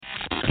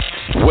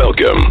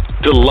Welcome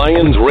to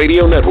Lions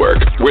Radio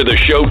Network, where the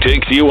show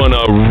takes you on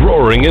a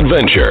roaring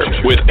adventure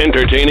with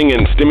entertaining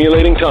and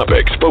stimulating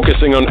topics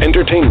focusing on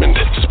entertainment,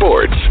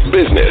 sports,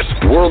 business,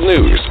 world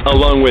news,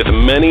 along with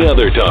many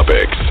other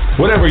topics.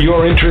 Whatever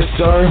your interests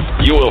are,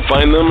 you will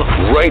find them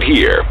right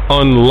here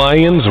on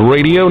Lions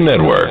Radio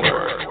Network.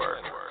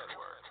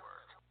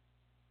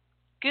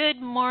 Good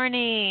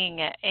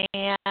morning,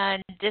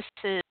 and this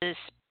is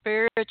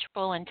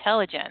Spiritual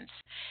Intelligence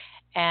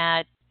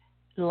at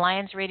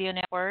Lions Radio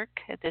Network.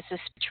 This is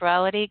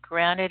Spirituality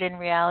Grounded in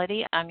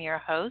Reality. I'm your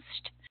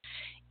host,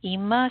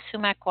 Ima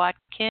Sumac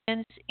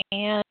Watkins,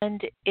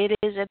 and it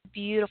is a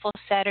beautiful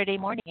Saturday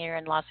morning here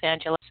in Los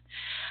Angeles.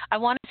 I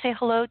want to say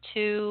hello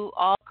to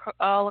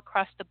all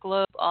across the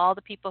globe, all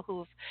the people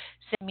who've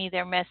sent me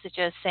their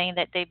messages saying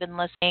that they've been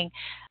listening.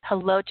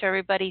 Hello to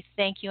everybody.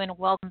 Thank you and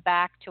welcome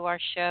back to our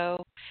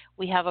show.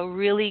 We have a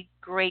really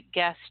great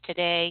guest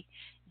today,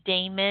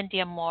 Damon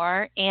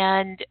D'Amore,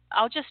 and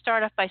I'll just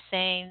start off by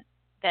saying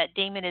that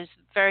Damon is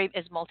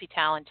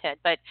multi-talented,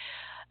 but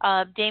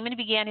Damon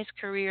began his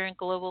career in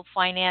global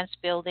finance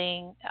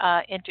building,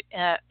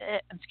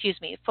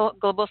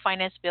 global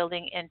finance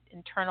building and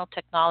internal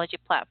technology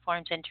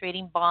platforms and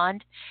trading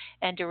bond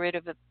and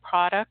derivative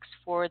products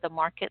for the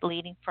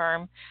market-leading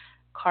firm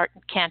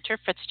Cantor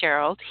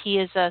Fitzgerald. He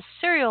is a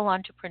serial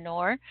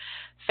entrepreneur,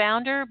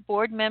 founder,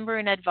 board member,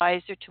 and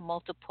advisor to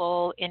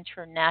multiple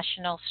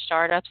international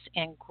startups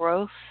and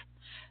growth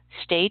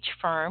stage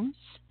firms.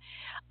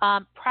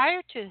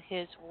 Prior to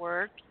his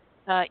work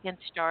in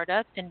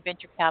startups and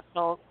venture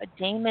capital,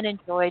 Damon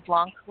enjoyed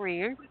long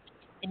careers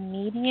in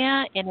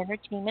media and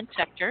entertainment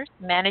sectors,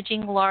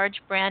 managing large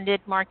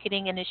branded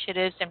marketing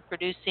initiatives and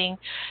producing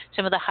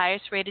some of the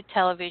highest rated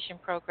television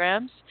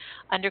programs,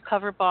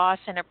 Undercover Boss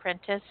and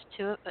Apprentice,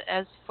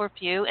 as for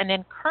few. And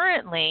then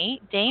currently,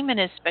 Damon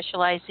is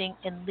specializing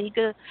in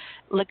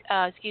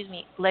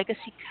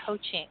legacy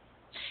coaching.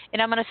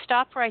 And I'm going to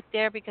stop right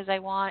there because I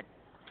want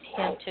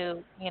him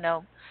to,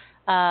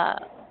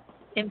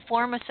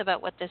 inform us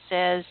about what this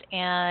is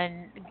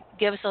and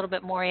give us a little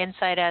bit more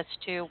insight as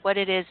to what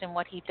it is and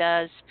what he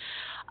does.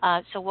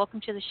 So welcome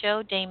to the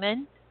show,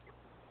 Damon.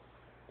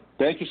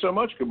 Thank you so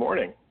much. Good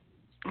morning.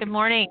 Good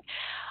morning.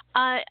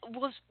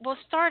 We'll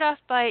start off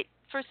by,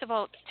 first of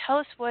all, tell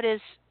us what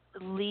is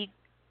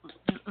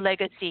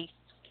legacy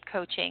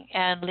coaching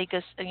and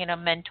legacy,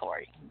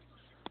 mentoring.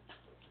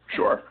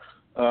 Sure.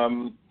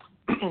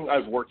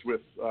 I've worked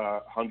with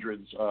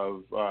hundreds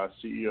of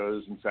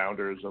CEOs and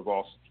founders of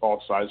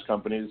all size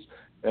companies,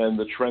 and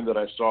the trend that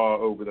I saw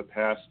over the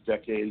past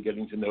decade,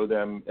 getting to know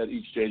them at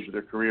each stage of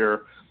their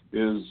career,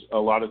 is a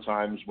lot of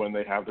times when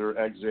they have their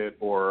exit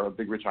or a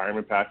big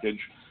retirement package,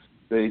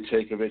 they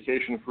take a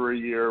vacation for a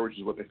year, which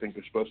is what they think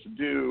they're supposed to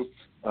do.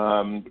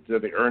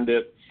 They earned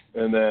it,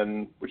 and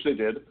then which they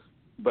did,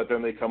 but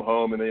then they come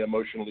home and they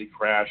emotionally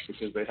crash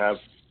because they have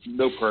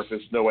no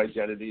purpose, no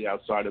identity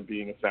outside of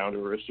being a founder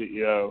or a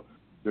CEO.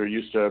 They're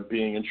used to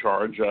being in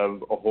charge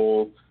of a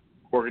whole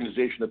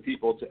organization of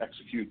people to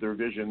execute their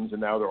visions, and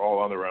now they're all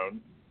on their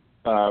own.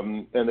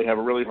 And they have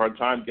a really hard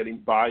time getting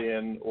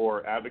buy-in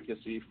or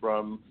advocacy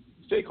from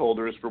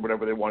stakeholders for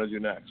whatever they want to do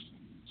next.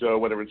 So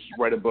whether it's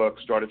write a book,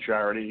 start a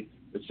charity,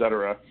 et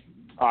cetera,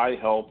 I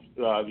help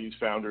these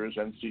founders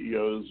and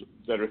CEOs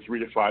that are 3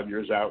 to 5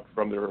 years out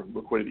from their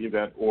liquidity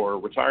event or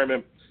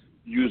retirement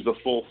use the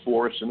full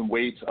force and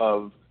weight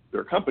of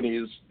their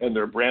companies and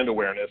their brand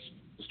awareness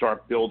to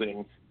start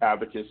building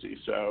advocacy.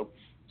 So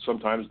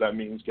sometimes that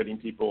means getting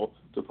people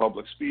to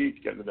public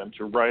speak, getting them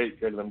to write,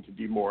 getting them to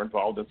be more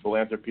involved in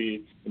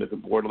philanthropy and at the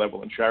board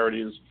level in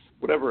charities,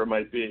 whatever it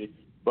might be.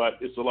 But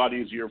it's a lot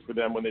easier for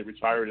them when they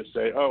retire to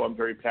say, oh, I'm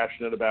very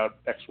passionate about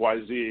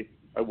XYZ.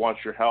 I want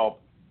your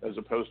help, as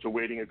opposed to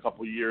waiting a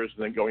couple of years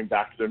and then going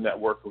back to their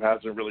network who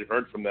hasn't really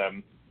heard from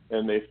them.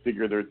 And they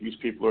figure these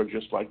people are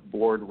just like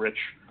bored, rich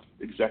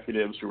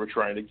executives who are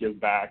trying to give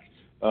back,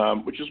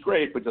 which is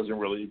great, but doesn't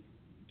really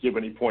give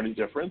any point of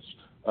difference,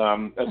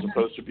 as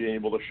opposed to being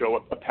able to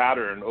show a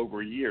pattern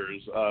over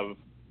years of,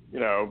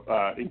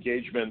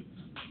 engagement,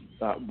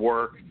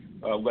 work,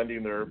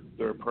 lending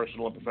their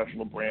personal and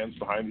professional brands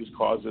behind these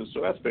causes.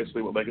 So that's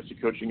basically what legacy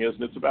coaching is,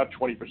 and it's about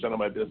 20% of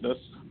my business.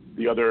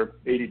 The other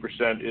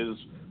 80% is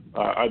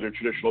either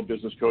traditional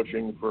business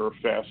coaching for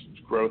fast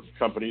growth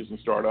companies and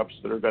startups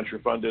that are venture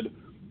funded,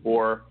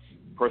 or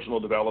personal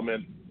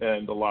development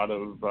and a lot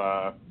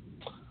of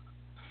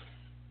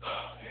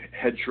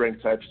head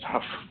shrink type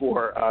stuff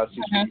for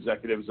C-suite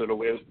executives that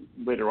are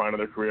later on in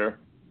their career.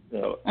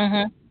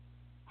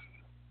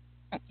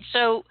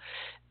 So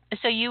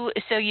you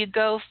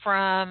go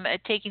from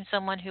taking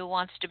someone who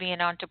wants to be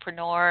an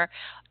entrepreneur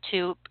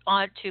to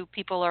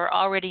people who are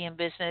already in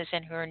business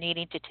and who are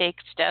needing to take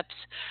steps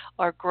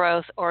or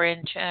growth or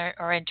in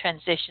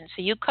transition.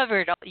 So you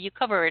cover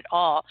it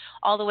all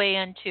the way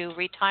into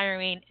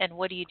retiring, and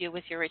what do you do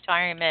with your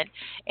retirement,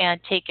 and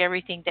take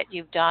everything that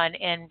you've done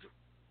and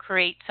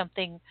create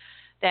something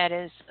that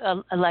is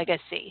a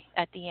legacy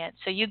at the end.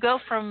 So you go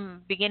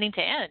from beginning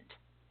to end.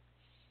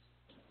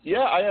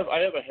 Yeah, I have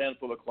a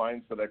handful of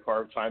clients that I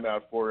carve time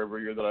out for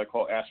every year that I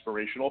call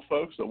aspirational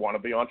folks that want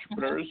to be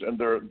entrepreneurs, and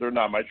they're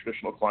not my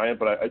traditional client,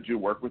 but I do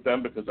work with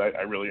them because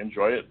I really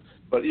enjoy it.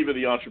 But even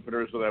the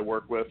entrepreneurs that I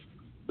work with,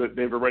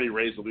 they've already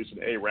raised at least an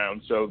A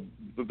round, so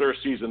they're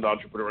seasoned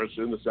entrepreneurs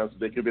in the sense that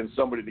they convince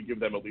somebody to give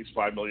them at least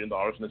 $5 million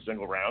in a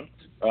single round,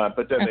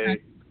 but then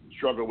they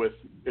struggle with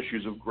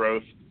issues of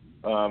growth,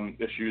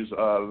 issues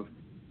of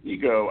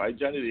ego,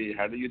 identity.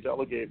 How do you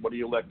delegate? What do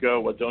you let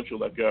go? What don't you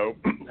let go?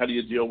 How do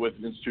you deal with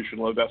an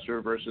institutional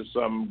investor versus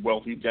some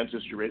wealthy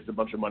dentist you raised a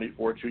bunch of money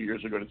for 2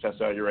 years ago to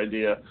test out your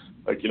idea?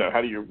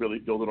 How do you really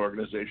build an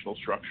organizational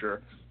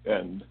structure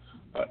and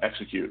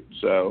execute?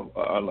 So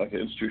on like an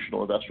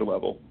institutional investor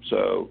level.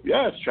 So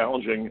yeah, it's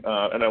challenging,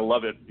 and I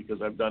love it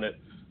because I've done it,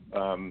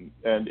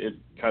 and it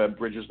kind of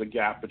bridges the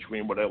gap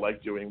between what I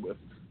like doing with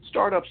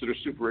startups that are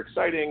super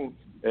exciting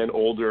and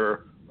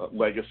older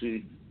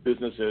legacy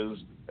businesses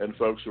and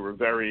folks who are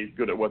very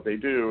good at what they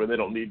do, and they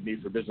don't need me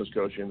for business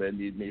coaching. They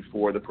need me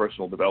for the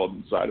personal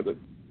development side of it.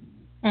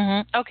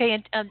 Mm-hmm.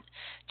 Okay, and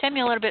tell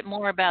me a little bit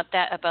more about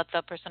that, about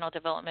the personal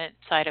development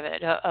side of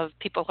it, of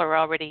people who are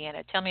already in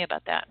it. Tell me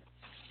about that.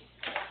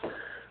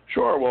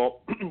 Sure.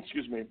 Well,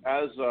 excuse me.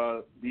 As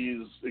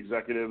these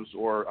executives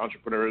or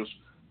entrepreneurs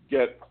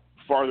get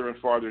farther and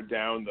farther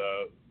down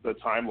the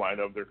timeline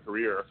of their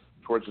career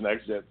towards an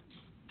exit,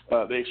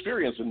 they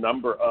experience a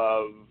number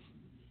of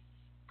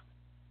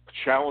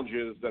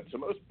challenges that to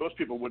most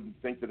people wouldn't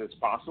think that it's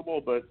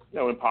possible, but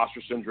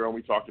imposter syndrome,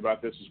 we talked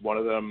about this, is one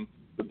of them.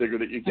 The bigger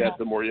that you get,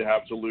 the more you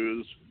have to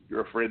lose.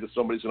 You're afraid that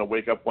somebody's going to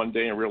wake up one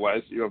day and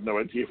realize that you have no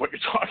idea what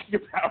you're talking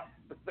about.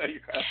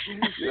 It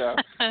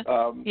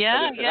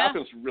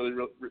happens to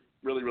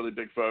really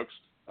big folks.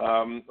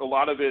 A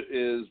lot of it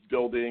is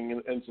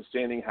building and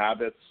sustaining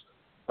habits.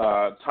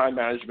 Time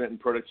management and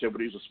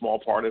productivity is a small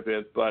part of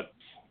it, but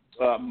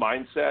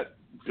mindset,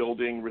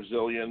 building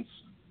resilience.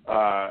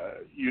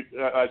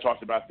 I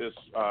talked about this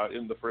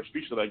in the first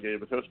speech that I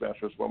gave at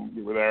Toastmasters when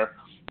we were there,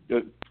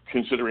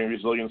 considering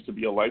resilience to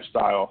be a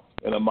lifestyle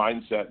and a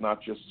mindset,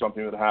 not just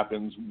something that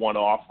happens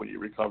one-off when you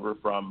recover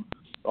from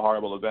a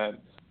horrible event.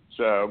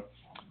 So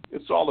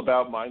it's all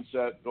about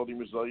mindset, building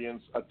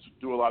resilience. I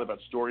do a lot about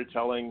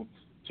storytelling,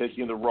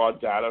 taking the raw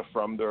data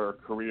from their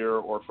career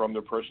or from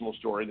their personal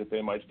story that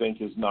they might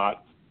think is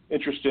not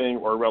interesting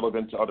or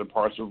relevant to other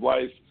parts of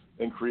life,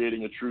 and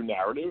creating a true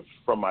narrative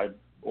from my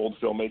old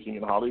filmmaking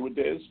in Hollywood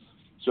days,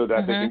 so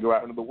that they can go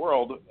out into the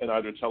world and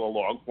either tell a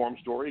long-form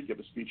story, give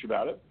a speech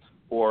about it,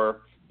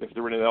 or if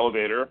they're in an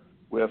elevator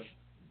with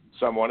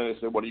someone and they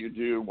say, what do you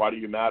do? Why do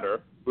you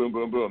matter? Boom,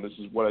 boom, boom. This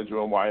is what I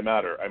do and why I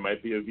matter. I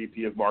might be a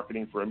VP of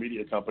marketing for a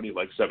media company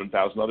like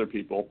 7,000 other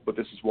people, but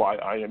this is why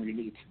I am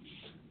unique.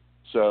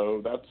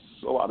 So that's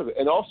a lot of it.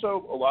 And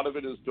also a lot of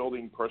it is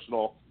building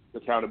personal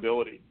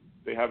accountability.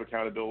 They have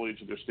accountability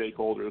to their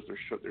stakeholders,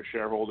 their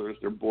shareholders,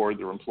 their board,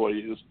 their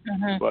employees.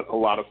 But a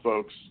lot of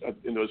folks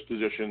in those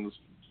positions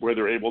where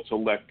they're able to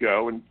let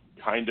go and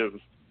kind of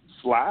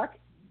slack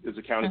is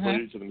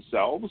accountability to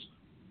themselves.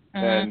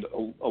 And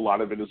a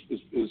lot of it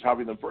is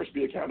having them first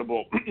be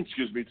accountable,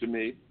 to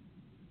me,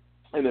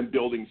 and then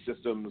building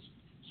systems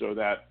so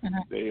that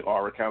they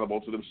are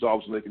accountable to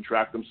themselves and they can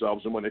track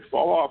themselves. And when they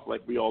fall off,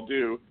 like we all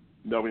do,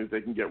 knowing that they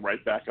can get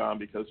right back on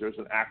because there's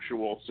an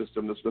actual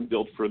system that's been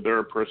built for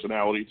their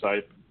personality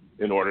type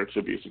in order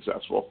to be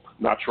successful,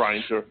 not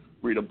trying to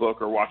read a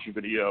book or watch a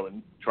video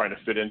and trying to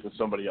fit into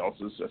somebody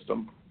else's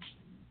system.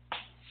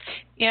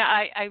 Yeah,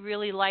 I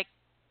really like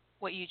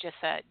what you just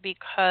said,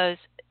 because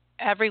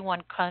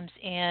everyone comes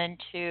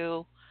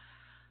into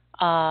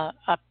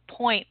a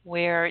point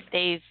where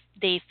they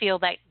feel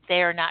that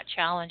they're not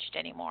challenged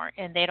anymore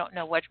and they don't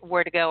know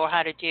where to go or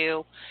how to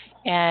do,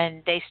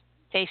 and they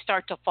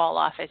start to fall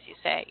off, as you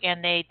say,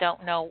 and they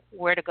don't know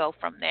where to go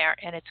from there.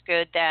 And it's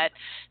good that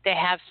they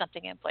have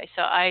something in place.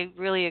 So I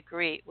really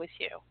agree with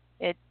you.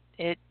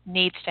 It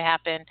needs to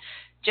happen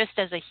just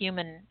as a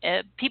human.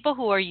 People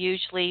who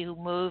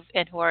move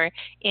and who are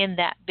in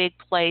that big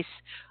place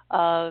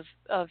of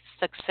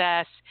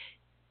success,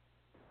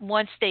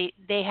 once they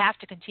have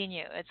to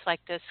continue. It's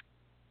like this,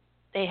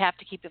 they have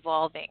to keep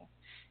evolving.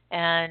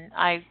 And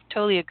I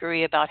totally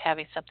agree about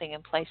having something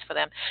in place for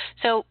them.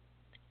 So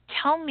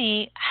tell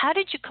me, how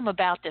did you come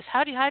about this?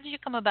 How did you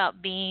come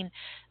about being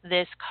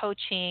this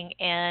coaching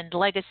and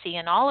legacy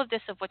and all of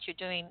this of what you're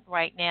doing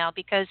right now?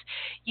 Because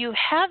you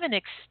have an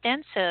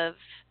extensive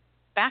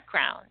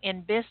background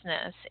in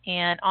business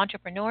and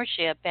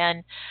entrepreneurship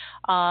and,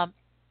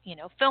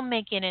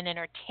 filmmaking and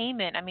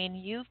entertainment. I mean,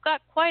 you've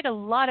got quite a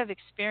lot of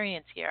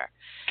experience here.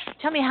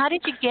 Tell me, how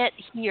did you get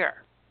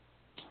here?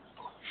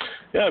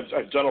 Yeah,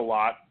 I've done a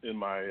lot in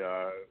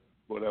my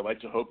what I like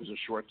to hope is a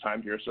short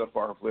time here so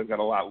far. Hopefully I've got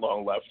a lot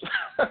long left.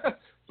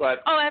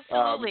 But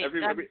absolutely.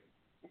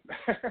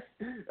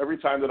 Every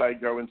time that I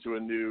go into a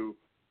new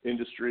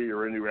industry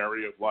or a new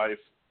area of life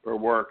or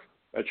work,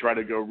 I try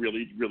to go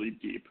really, really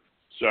deep.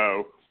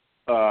 So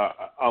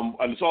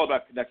and it's all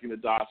about connecting the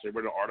dots. I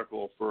read an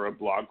article for a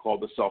blog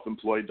called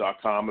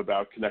theselfemployed.com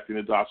about connecting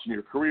the dots in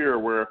your career,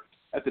 where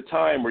at the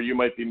time where you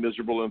might be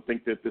miserable and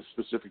think that this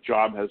specific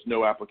job has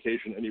no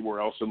application anywhere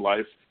else in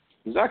life,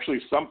 there's actually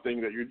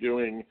something that you're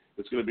doing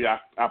that's going to be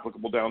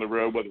applicable down the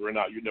road, whether or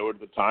not you know it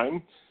at the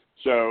time.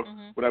 So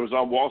when I was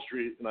on Wall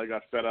Street and I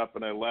got fed up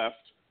and I left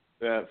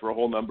for a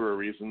whole number of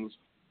reasons,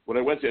 when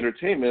I went to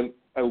entertainment,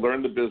 I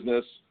learned the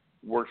business,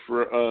 worked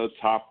for a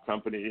top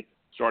company,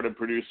 started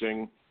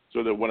producing,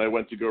 so that when I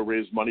went to go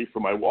raise money for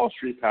my Wall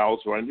Street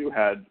pals, who I knew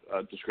had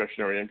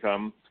discretionary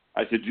income,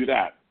 I could do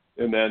that.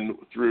 And then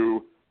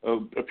through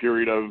a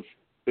period of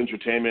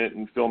entertainment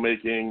and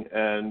filmmaking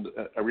and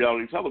a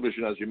reality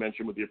television, as you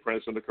mentioned, with The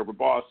Apprentice, Undercover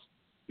Boss,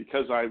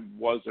 because I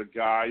was a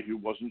guy who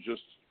wasn't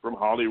just from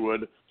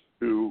Hollywood,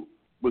 who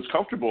was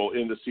comfortable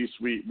in the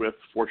C-suite with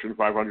Fortune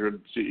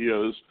 500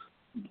 CEOs,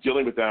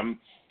 dealing with them,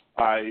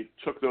 I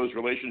took those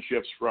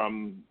relationships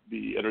from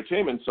the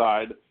entertainment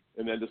side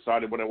and then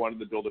decided when I wanted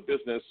to build a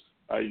business,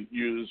 I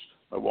used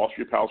my Wall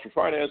Street pals for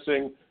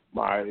financing,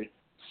 my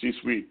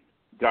C-suite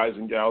guys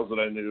and gals that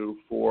I knew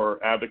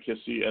for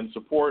advocacy and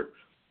support,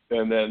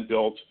 and then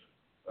built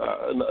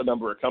a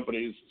number of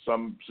companies,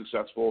 some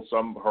successful,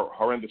 some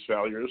horrendous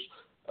failures,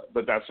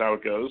 but that's how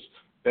it goes.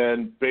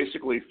 And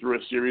basically through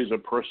a series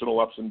of personal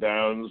ups and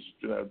downs,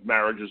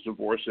 marriages,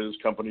 divorces,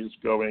 companies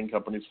going,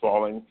 companies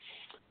falling,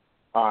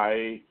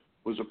 I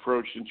was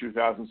approached in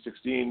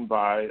 2016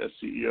 by a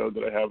CEO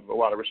that I have a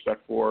lot of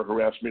respect for,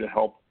 who asked me to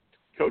help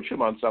coach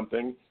him on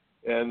something.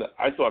 And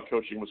I thought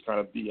coaching was kind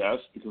of BS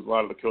because a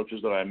lot of the coaches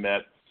that I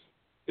met,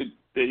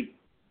 they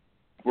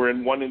were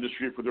in one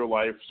industry for their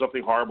life.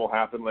 Something horrible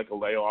happened, like a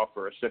layoff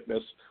or a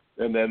sickness,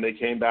 and then they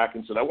came back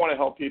and said, I want to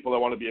help people. I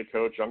want to be a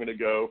coach. I'm going to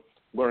go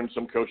learn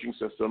some coaching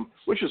system,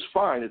 which is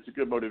fine. It's a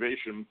good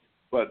motivation,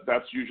 but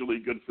that's usually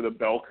good for the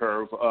bell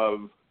curve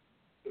of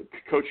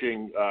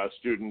coaching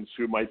students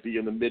who might be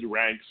in the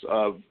mid-ranks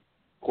of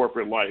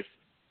corporate life.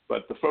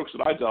 But the folks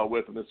that I dealt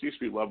with in the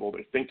C-suite level,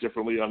 they think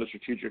differently on a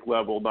strategic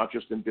level, not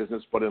just in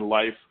business, but in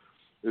life.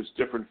 There's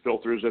different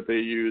filters that they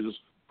use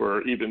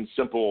for even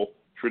simple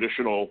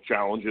traditional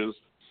challenges.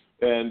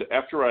 And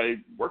after I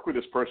worked with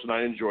this person,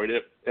 I enjoyed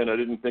it, and I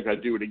didn't think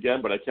I'd do it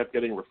again, but I kept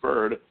getting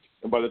referred.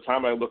 And by the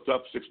time I looked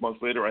up 6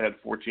 months later, I had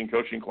 14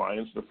 coaching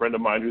clients. And a friend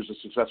of mine who's a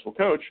successful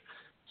coach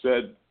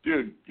said,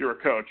 dude, you're a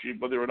coach.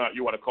 Whether or not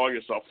you want to call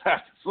yourself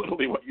that, it's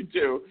literally what you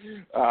do.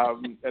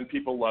 And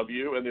people love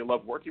you, and they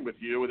love working with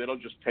you, and they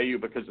don't just pay you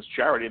because it's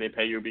charity. They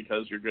pay you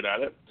because you're good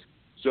at it.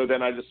 So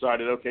then I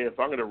decided, okay, if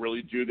I'm going to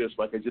really do this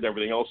like I did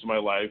everything else in my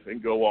life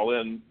and go all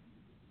in,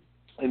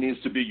 it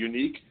needs to be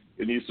unique.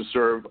 It needs to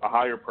serve a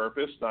higher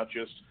purpose, not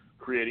just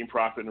creating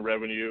profit and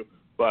revenue,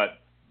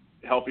 but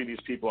helping these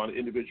people on an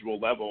individual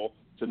level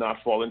to not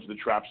fall into the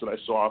traps that I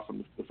saw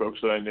from the folks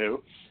that I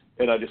knew.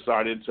 And I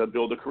decided to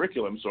build a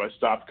curriculum. So I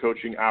stopped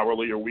coaching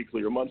hourly or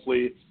weekly or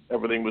monthly.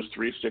 Everything was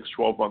 3, 6,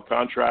 12-month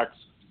contracts.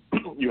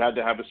 You had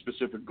to have a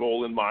specific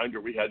goal in mind,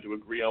 or we had to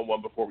agree on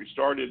one before we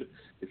started.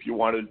 If you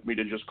wanted me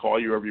to just call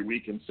you every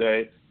week and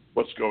say,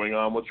 what's going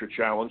on, what's your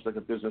challenge, like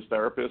a business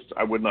therapist,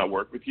 I would not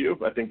work with you.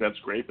 I think that's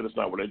great, but it's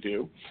not what I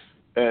do.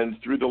 And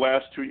through the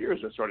last 2 years,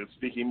 I started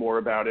speaking more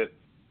about it.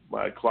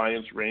 My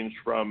clients ranged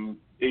from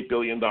 $8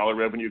 billion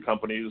revenue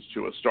companies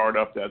to a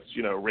startup that's,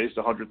 raised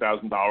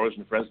 $100,000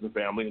 in friends and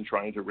family and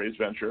trying to raise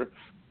venture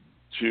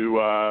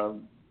to,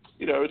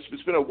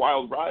 it's been a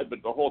wild ride, but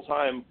the whole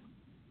time,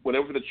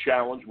 whenever the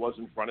challenge was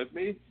in front of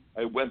me,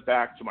 I went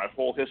back to my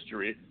whole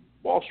history,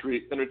 Wall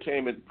Street,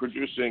 entertainment,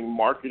 producing,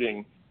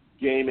 marketing,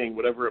 gaming,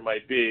 whatever it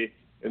might be,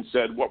 and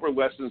said, what were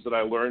lessons that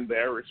I learned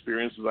there, or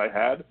experiences I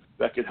had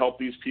that could help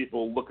these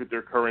people look at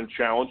their current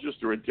challenges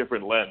through a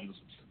different lens.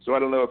 So I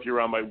don't know if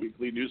you're on my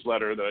weekly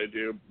newsletter that I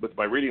do with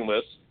my reading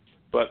list,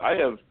 but I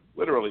have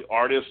literally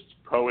artists,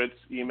 poets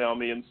email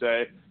me and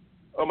say,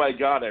 oh my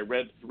God, I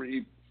read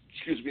 3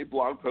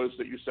 blog posts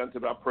that you sent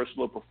about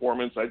personal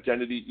performance,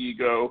 identity,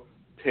 ego,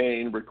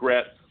 pain,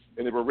 regret,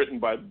 and they were written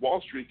by Wall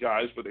Street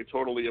guys, but they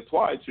totally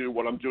apply to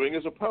what I'm doing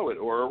as a poet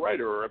or a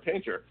writer or a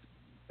painter.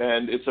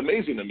 And it's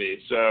amazing to me.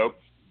 So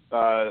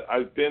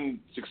I've been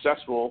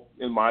successful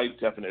in my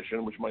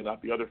definition, which might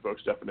not be other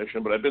folks'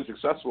 definition, but I've been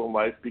successful in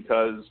life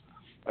because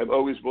I'm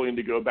always willing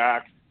to go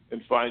back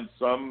and find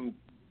some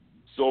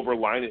silver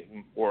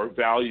lining or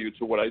value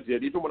to what I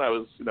did. Even when I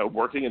was,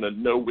 working in a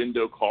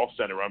no-window call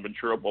center on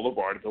Ventura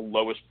Boulevard at the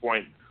lowest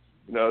point,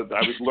 I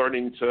was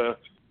learning to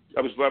 –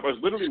 I was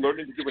literally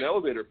learning to give an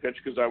elevator pitch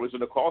because I was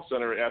in a call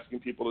center asking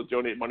people to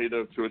donate money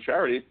to a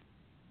charity.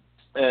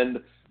 And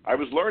I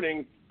was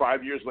learning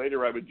 5 years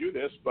later I would do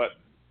this, but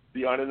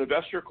on an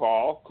investor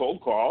call,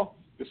 cold call,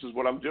 this is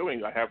what I'm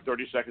doing. I have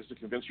 30 seconds to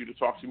convince you to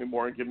talk to me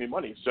more and give me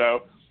money.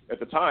 So at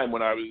the time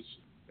when I was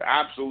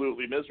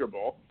absolutely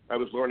miserable, I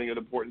was learning an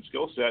important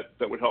skill set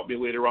that would help me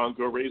later on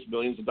go raise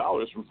millions of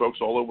dollars from folks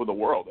all over the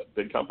world at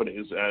big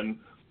companies. And,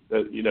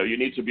 you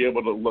need to be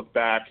able to look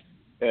back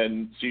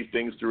and see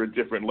things through a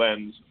different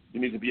lens. You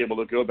need to be able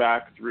to go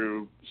back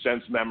through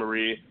sense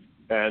memory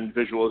and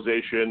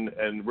visualization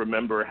and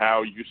remember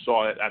how you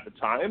saw it at the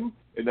time.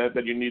 And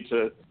then you need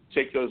to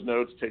take those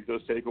notes, take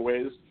those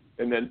takeaways,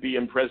 and then be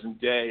in present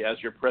day as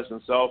your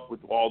present self with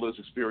all those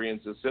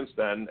experiences since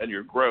then and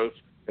your growth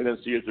and then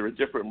see it through a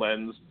different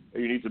lens,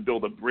 and you need to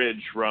build a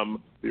bridge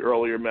from the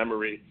earlier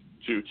memory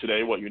to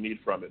today, what you need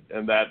from it.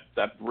 And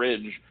that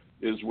bridge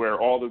is where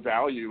all the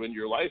value in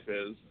your life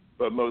is,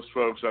 but most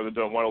folks either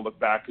don't want to look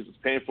back because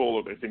it's painful,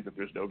 or they think that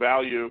there's no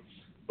value,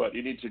 but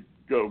you need to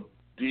go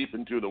deep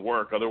and do the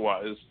work.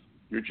 Otherwise,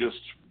 you're just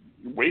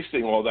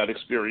wasting all that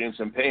experience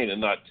and pain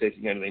and not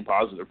taking anything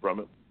positive from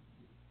it.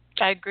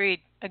 I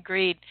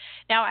agreed.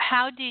 Now,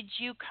 how did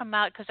you come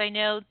out? Because I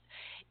know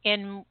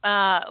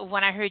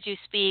when I heard you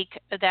speak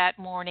that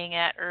morning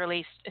at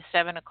early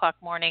 7 o'clock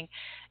morning,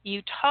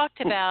 you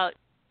talked about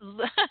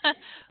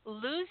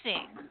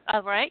losing,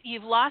 right?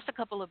 You've lost a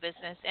couple of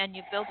business and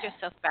you built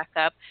yourself back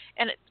up.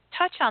 And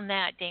touch on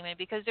that, Damon,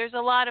 because there's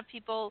a lot of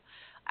people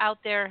out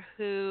there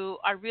who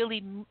are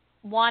really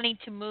wanting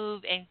to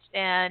move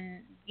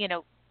and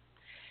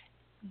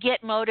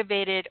get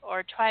motivated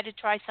or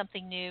try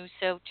something new.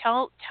 So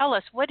tell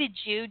us, what did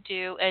you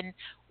do and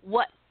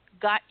what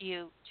got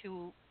you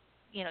to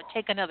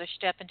take another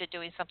step into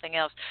doing something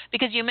else?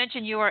 Because you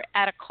mentioned you were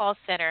at a call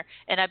center,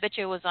 and I bet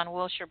you it was on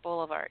Wilshire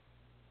Boulevard.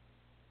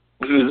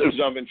 It was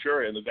on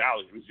Ventura in the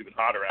Valley. It was even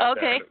hotter out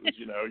there. Okay.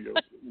 It was, you're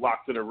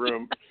locked in a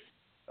room.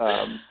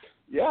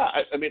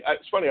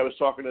 It's funny. I was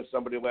talking to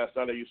somebody last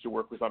night I used to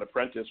work with on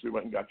Apprentice. We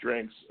went and got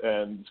drinks,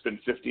 and it's been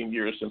 15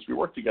 years since we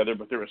worked together,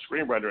 but they're a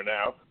screenwriter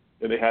now,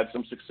 and they had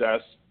some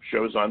success,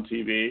 shows on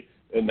TV,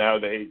 and now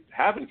they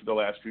haven't for the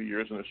last few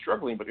years, and they're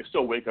struggling, but they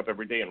still wake up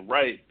every day and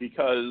write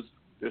because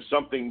there's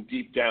something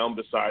deep down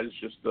besides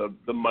just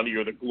the money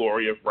or the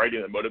glory of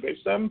writing that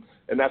motivates them,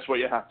 and that's what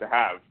you have to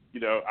have.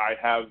 I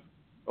have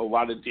a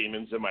lot of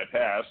demons in my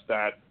past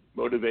that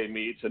motivate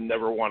me to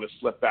never want to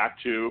slip back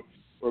to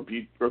or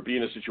be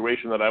in a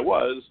situation that I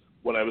was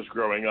when I was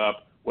growing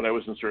up, when I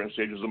was in certain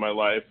stages of my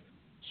life.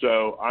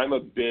 So I'm a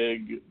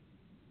big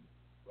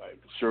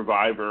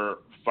survivor,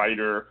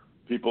 fighter.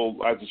 People,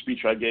 at the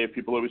speech I gave,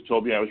 people always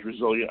told me I was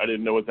resilient. I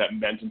didn't know what that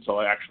meant until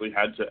I actually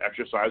had to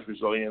exercise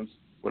resilience.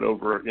 Went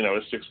over, a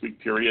 6-week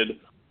period.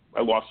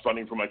 I lost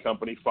funding for my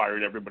company,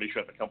 fired everybody,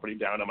 shut the company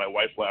down, and my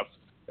wife left.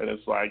 And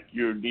it's like,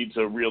 you need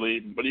to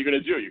really, what are you going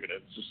to do? You're going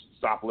to just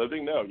stop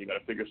living? No, you got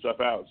to figure stuff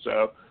out.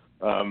 So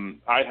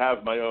I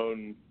have my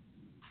own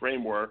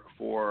framework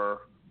for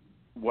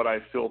what I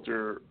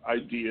filter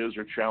ideas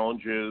or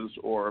challenges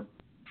or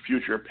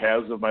future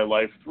paths of my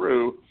life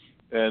through.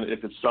 And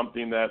if it's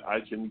something that I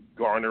can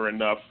garner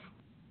enough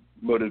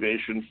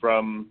motivation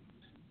from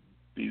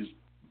these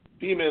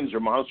demons or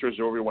monsters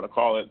or whatever you want to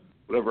call it,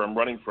 whatever I'm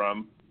running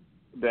from,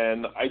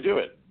 then I do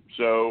it.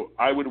 So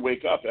I would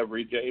wake up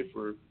every day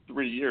for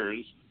 3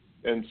 years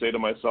and say to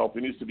myself,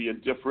 there needs to be a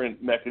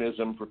different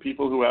mechanism for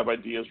people who have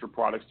ideas for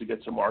products to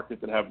get to market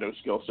that have no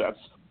skill sets.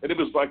 And it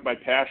was like my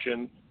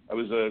passion. I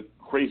was a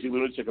crazy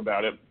lunatic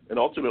about it. And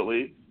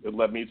ultimately, it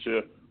led me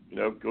to,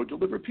 go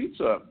deliver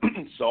pizza,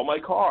 sell my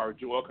car,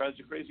 do all kinds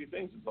of crazy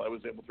things until I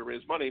was able to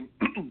raise money.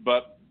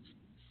 But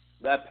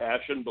that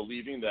passion,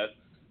 believing that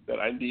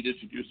I needed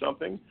to do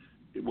something,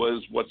 it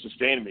was what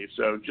sustained me.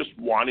 So just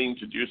wanting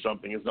to do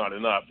something is not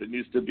enough. It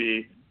needs to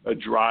be a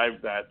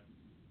drive that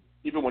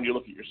even when you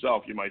look at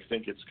yourself, you might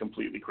think it's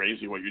completely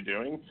crazy what you're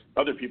doing.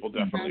 Other people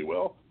definitely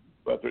will.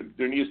 But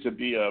there needs to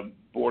be a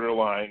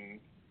borderline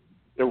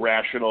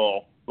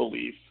irrational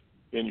belief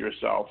in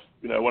yourself.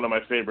 One of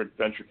my favorite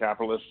venture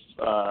capitalists,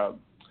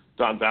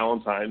 Don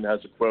Valentine,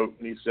 has a quote,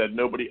 and he said,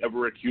 nobody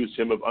ever accused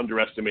him of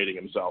underestimating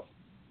himself.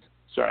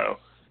 So,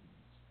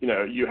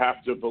 you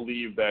have to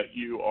believe that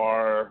you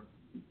are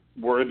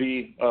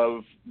worthy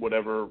of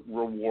whatever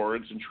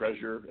rewards and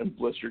treasure and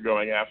bliss you're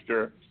going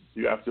after.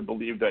 You have to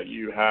believe that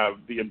you have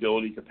the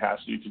ability,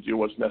 capacity to do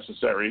what's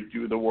necessary,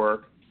 do the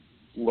work,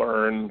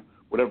 learn,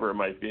 whatever it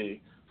might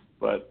be.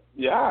 But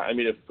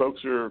if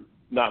folks are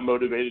not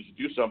motivated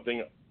to do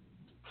something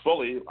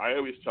fully, I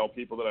always tell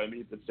people that I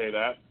meet that say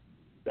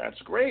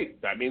that's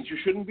great. That means you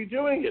shouldn't be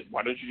doing it.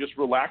 Why don't you just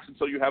relax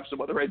until you have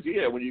some other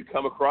idea? When you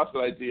come across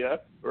an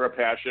idea or a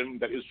passion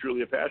that is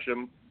truly a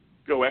passion,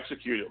 go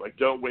execute it.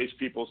 Don't waste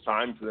people's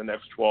time for the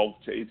next 12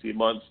 to 18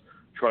 months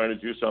trying to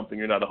do something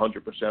you're not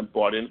 100%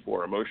 bought in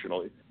for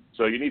emotionally.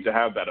 So you need to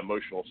have that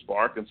emotional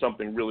spark, and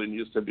something really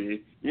you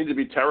need to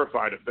be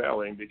terrified of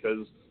failing,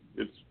 because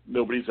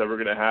nobody's ever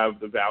going to have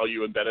the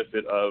value and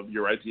benefit of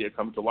your idea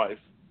come to life.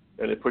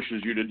 And it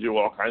pushes you to do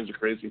all kinds of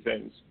crazy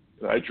things.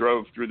 I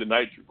drove through the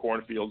night through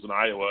cornfields in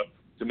Iowa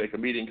to make a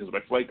meeting because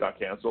my flight got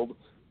canceled.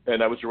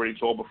 And I was already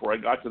told before I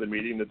got to the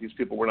meeting that these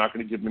people were not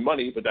going to give me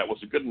money, but that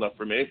wasn't good enough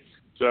for me.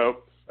 So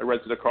I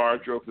rented a car,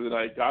 drove through the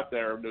night, got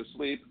there, no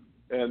sleep.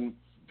 And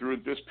through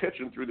this pitch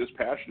and through this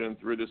passion and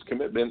through this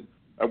commitment,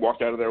 I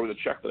walked out of there with a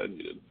check that I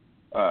needed.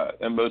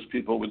 And most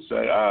people would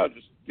say,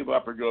 just give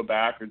up or go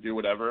back or do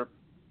whatever.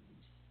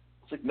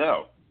 It's like,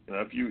 no.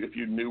 If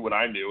you knew what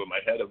I knew in my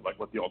head of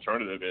what the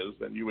alternative is,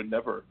 then you would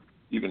never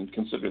even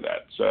consider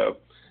that. So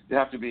you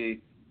have to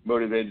be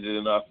motivated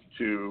enough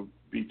to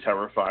be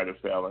terrified of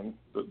failing.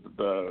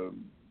 The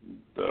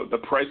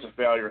price of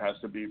failure has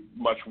to be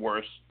much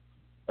worse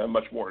and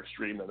much more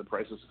extreme than the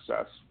price of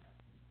success.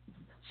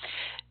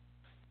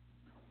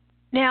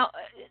 Now,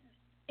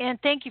 And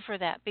thank you for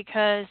that,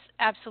 because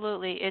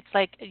absolutely, it's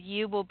like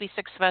you will be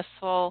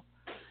successful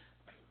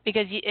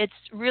because it's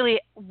really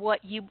what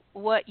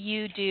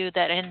you do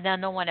that and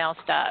then no one else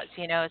does.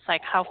 It's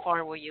like how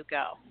far will you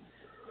go?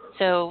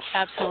 So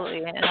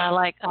absolutely, and I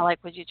like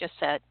what you just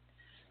said.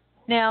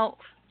 Now,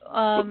 but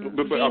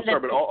I'm sorry,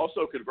 but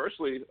also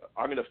conversely,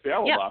 I'm going to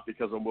fail yeah. a lot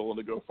because I'm willing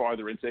to go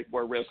farther and take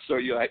more risks. So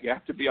you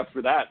have to be up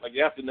for that. Like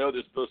you have to know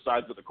there's both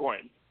sides of the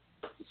coin.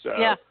 So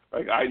yeah.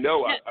 like I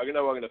know I'm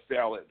going to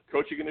fail at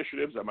coaching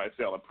initiatives. I might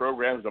fail at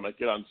programs. I might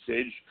get on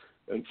stage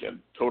and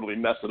totally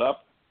mess it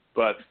up.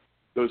 But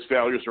those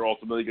failures are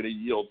ultimately going to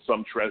yield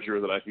some treasure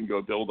that I can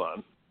go build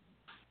on.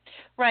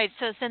 Right.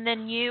 So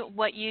then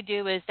what you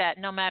do is that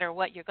no matter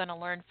what, you're going to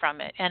learn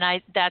from it,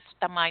 and that's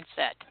the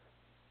mindset.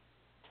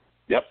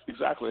 Yep,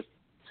 exactly.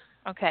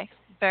 Okay,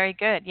 very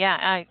good. Yeah,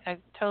 I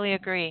totally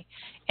agree.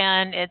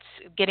 And it's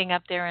getting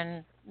up there,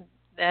 and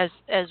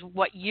as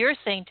what you're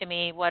saying to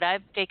me, what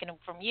I've taken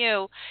from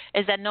you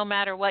is that no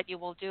matter what, you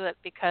will do it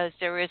because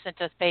there isn't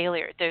a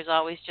failure. There's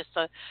always just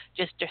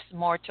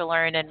more to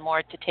learn and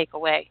more to take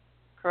away.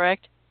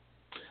 Correct?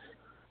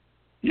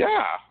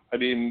 Yeah, I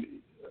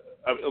mean,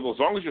 as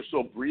long as you're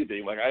still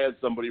breathing. Like I had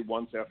somebody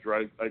once after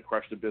I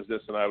crushed a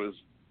business, and I was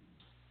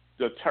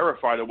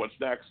terrified of what's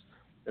next.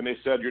 And they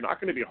said, you're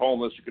not going to be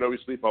homeless. You can always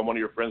sleep on one of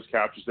your friends'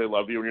 couches. They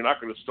love you. And you're not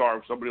going to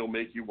starve. Somebody will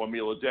make you one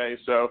meal a day.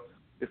 So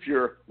if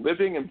you're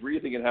living and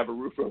breathing and have a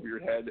roof over your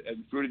head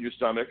and food in your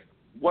stomach,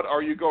 what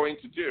are you going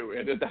to do?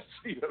 And that's,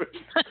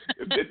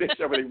 it makes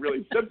everything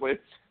really simply.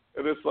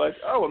 And it's like,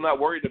 oh, I'm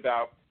not worried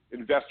about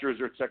investors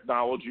or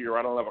technology, or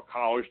I don't have a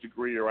college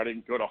degree, or I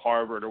didn't go to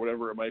Harvard, or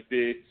whatever it might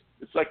be.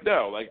 It's like,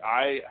 no, like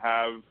I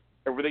have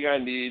everything I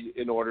need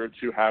in order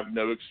to have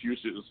no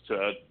excuses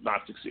to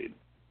not succeed.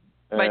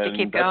 Right, to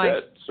keep going.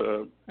 That's it.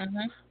 So,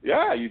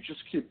 yeah, you just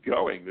keep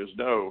going. There's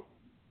no,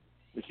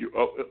 like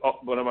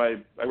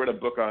I read a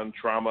book on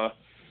trauma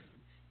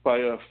by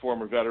a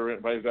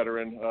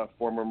veteran,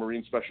 former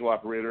Marine special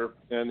operator,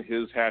 and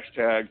his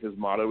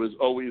motto is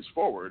always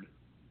forward.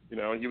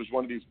 He was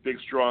one of these big,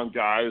 strong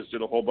guys,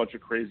 did a whole bunch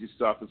of crazy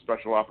stuff in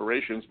special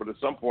operations, but at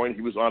some point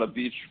he was on a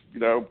beach,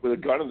 with a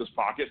gun in his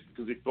pocket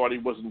because he thought he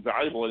wasn't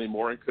valuable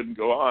anymore and couldn't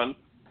go on.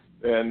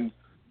 And,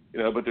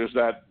 but there's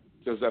that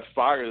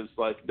fire that's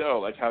like, no,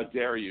 like, how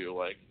dare you?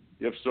 Like,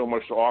 you have so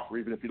much to offer,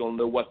 even if you don't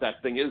know what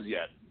that thing is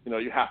yet.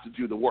 You have to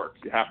do the work.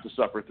 You have to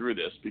suffer through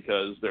this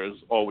because there's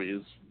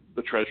always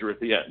the treasure at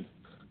the end.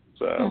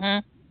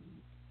 So.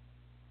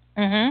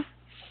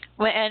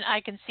 Well, and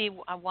I can see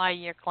why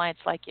your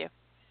clients like you.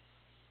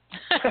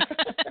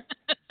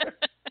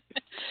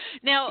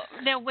 Now,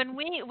 when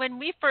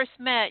we first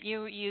met,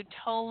 you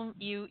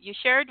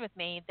shared with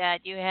me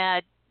that you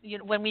had,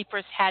 when we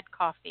first had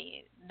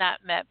coffee, not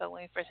met, but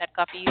when we first had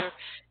coffee, you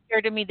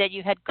shared to me that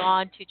you had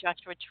gone to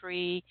Joshua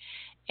Tree,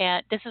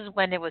 and this is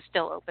when it was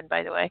still open,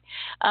 by the way.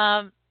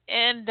 And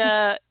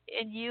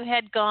you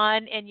had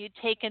gone and you'd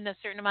taken a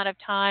certain amount of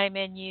time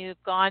and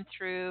you've gone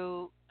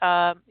through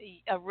a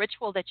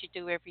ritual that you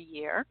do every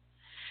year.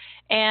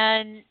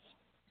 And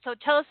so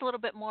tell us a little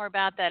bit more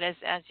about that as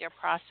your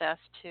process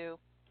to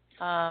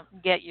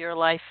get your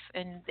life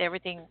and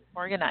everything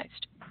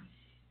organized.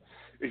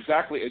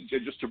 Exactly. And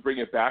just to bring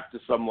it back to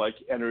some like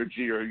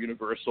energy or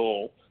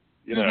universal,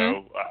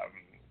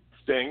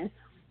 thing.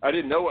 I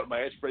didn't know what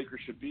my icebreaker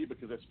should be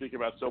because I speak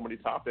about so many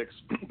topics,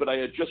 but I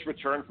had just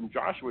returned from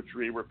Joshua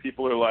Tree where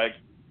people are like,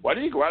 why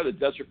do you go out of the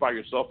desert by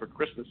yourself for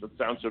Christmas? It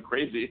sounds so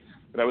crazy.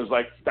 And I was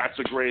like, that's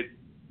a great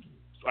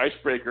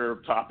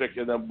icebreaker topic.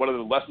 And then one of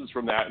the lessons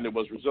from that, and it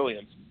was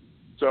resilience.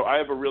 So I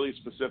have a really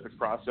specific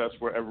process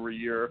where every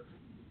year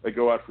I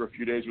go out for a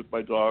few days with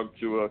my dog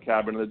to a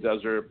cabin in the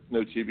desert,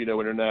 no TV,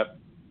 no internet.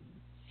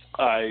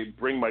 I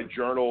bring my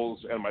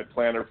journals and my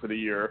planner for the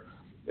year.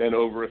 And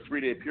over a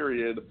 3-day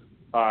period,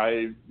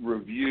 I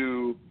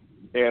review,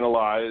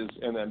 analyze,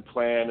 and then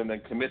plan and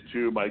then commit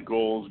to my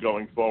goals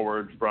going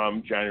forward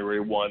from January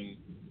 1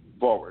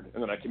 forward.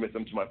 And then I commit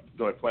them to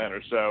my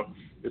planner. So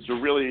it's a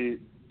really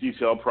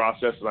detailed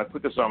process. And I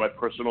put this on my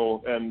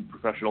personal and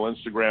professional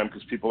Instagram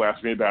because people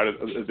ask me about it,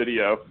 a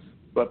video.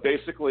 But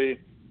basically,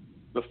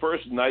 the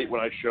first night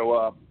when I show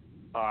up,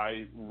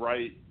 I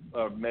write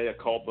mea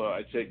culpa.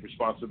 I take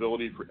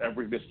responsibility for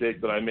every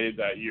mistake that I made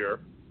that year,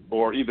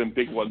 or even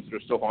big ones that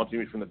are still haunting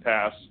me from the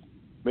past.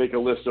 Make a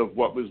list of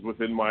what was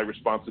within my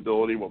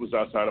responsibility, what was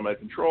outside of my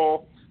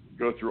control,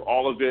 go through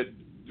all of it,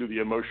 do the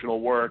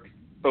emotional work,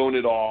 own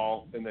it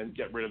all, and then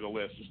get rid of the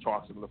list, just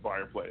toss it in the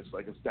fireplace.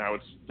 Like it's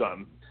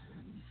done.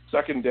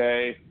 Second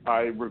day,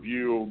 I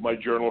review my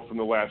journal from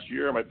the last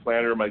year, my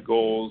planner, my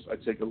goals. I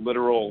take a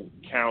literal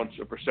count,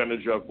 a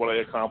percentage of what I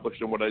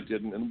accomplished and what I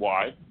didn't and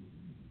why.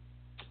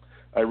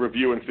 I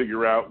review and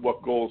figure out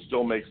what goals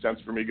still make sense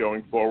for me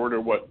going forward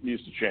or what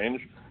needs to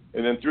change.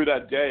 And then through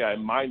that day, I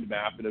mind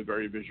map in a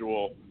very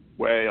visual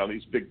way on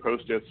these big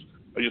Post-its.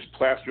 I just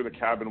plaster the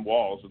cabin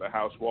walls or the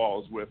house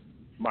walls with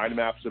mind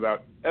maps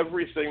about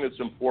everything that's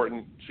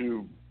important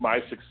to my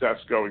success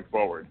going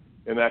forward.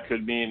 And that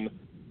could mean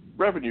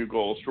revenue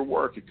goals for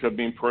work. It could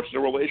mean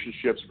personal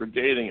relationships for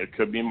dating. It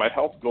could mean my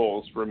health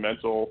goals for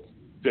mental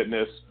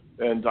fitness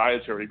and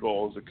dietary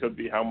goals. It could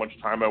be how much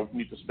time I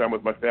need to spend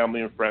with my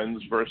family and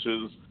friends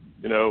versus,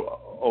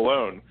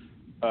 alone.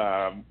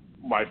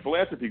 My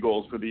philanthropy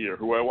goals for the year,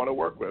 who I want to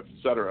work with,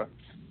 et cetera.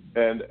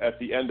 And at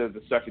the end of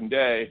the second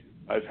day,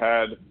 I've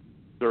had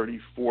 30,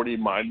 40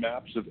 mind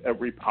maps of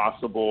every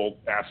possible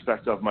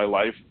aspect of my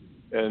life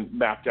and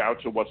mapped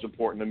out to what's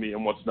important to me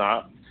and what's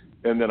not.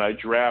 And then I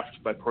draft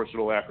my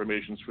personal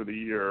affirmations for the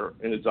year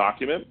in a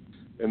document.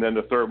 And then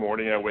the third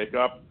morning I wake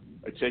up,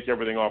 I take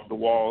everything off the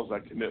walls. I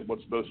commit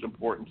what's most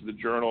important to the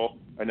journal.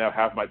 I now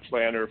have my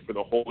planner for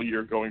the whole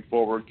year going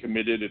forward,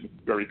 committed in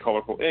very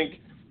colorful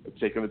ink. I've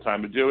taken the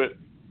time to do it.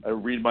 I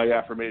read my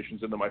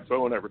affirmations into my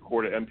phone. I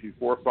record an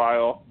MP4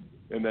 file.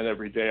 And then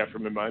every day after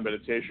my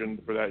meditation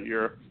for that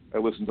year, I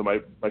listen to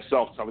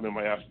myself telling me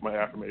my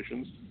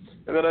affirmations.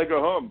 And then I go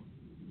home.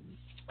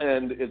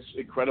 And it's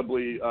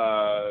incredibly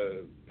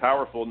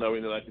powerful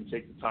knowing that I can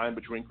take the time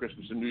between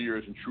Christmas and New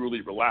Year's and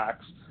truly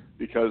relax,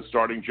 because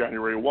starting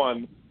January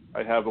 1,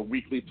 I have a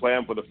weekly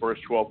plan for the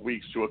first 12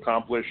 weeks to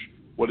accomplish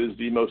what is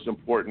the most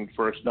important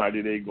first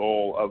 90-day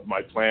goal of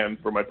my plan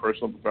for my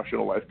personal and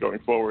professional life going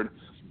forward.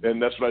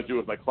 And that's what I do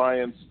with my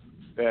clients.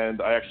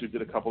 And I actually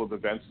did a couple of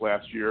events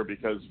last year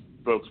because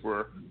folks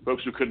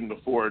who couldn't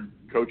afford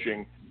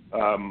coaching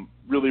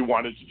really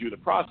wanted to do the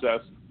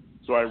process.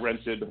 So I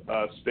rented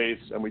space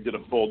and we did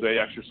a full day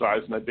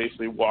exercise, and I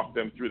basically walked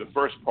them through the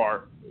first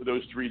part,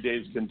 those 3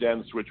 days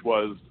condensed, which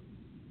was,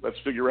 let's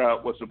figure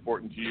out what's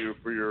important to you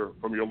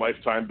from your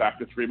lifetime back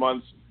to 3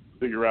 months,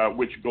 figure out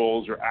which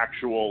goals are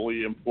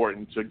actually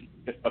important to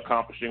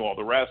accomplishing all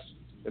the rest,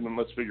 and then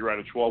let's figure out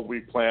a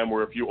 12-week plan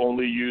where if you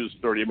only use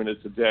 30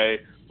 minutes a day,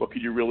 what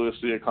could you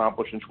realistically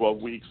accomplish in 12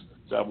 weeks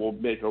that will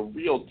make a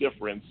real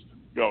difference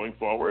going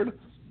forward?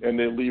 And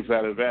they leave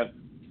that event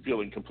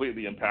feeling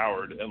completely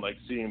empowered and like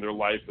seeing their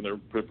life and their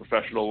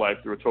professional life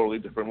through a totally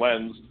different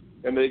lens.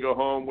 And they go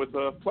home with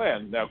a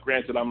plan. Now,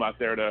 granted, I'm not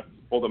there to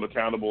hold them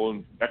accountable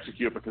and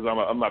execute because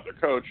I'm not their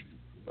coach,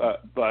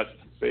 but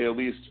they at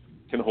least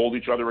can hold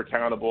each other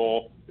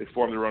accountable. They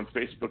form their own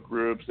Facebook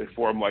groups. They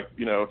form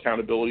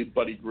accountability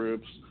buddy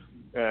groups,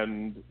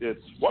 and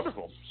it's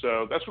wonderful.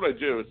 So that's what I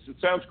do. It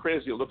sounds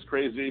crazy. It looks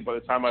crazy. By the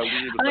time I leave,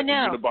 it's like a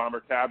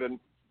Unabomber cabin.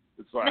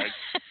 It's like,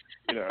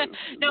 it's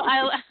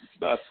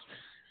nuts.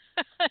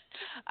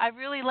 I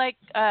really like.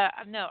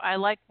 I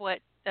like what.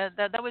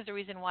 That was the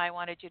reason why I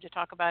wanted you to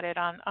talk about it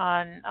on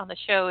the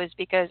show, is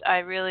because I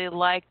really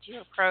liked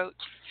your approach,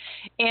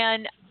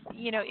 and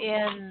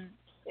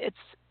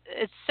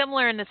it's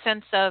similar in the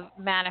sense of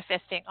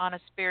manifesting on a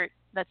spirit.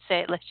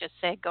 Let's just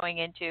say going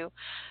into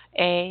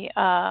a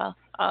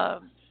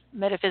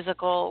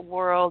metaphysical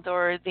world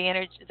or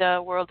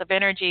the world of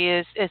energy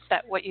is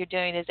that what you're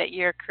doing is that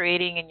you're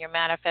creating and you're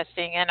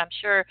manifesting. And I'm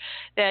sure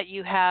that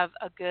you have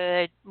a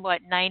good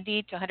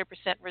 90 to 100%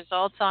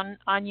 results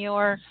on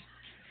your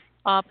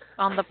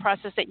on the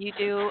process that you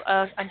do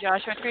on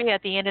Joshua Tree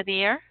at the end of the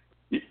year.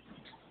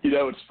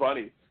 It's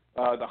funny.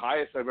 The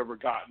highest I've ever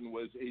gotten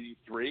was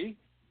 83.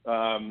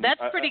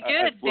 That's pretty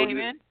good,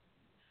 Damon.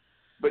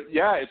 But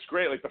yeah, it's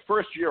great. Like the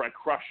first year I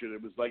crushed it.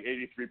 It was like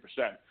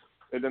 83%.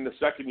 And then the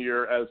second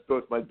year, as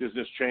both my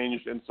business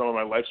changed and some of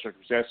my life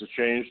circumstances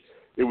changed,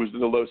 it was in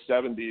the low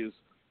 70s.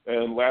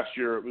 And last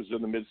year it was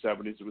in the mid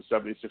 70s. It was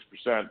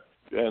 76%.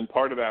 And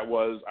part of that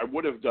was I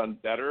would have done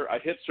better. I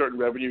hit certain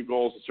revenue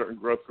goals and certain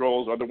growth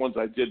goals. Other ones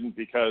I didn't,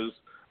 because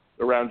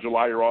around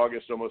July or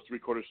August, almost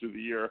 3/4 through the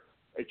year,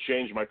 I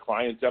changed my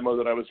client demo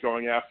that I was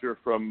going after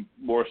from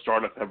more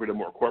startup heavy to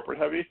more corporate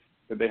heavy.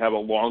 And they have a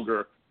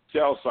longer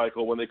sales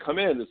cycle. When they come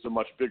in, it's a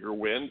much bigger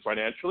win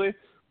financially.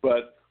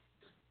 But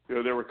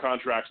there were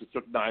contracts that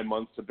took 9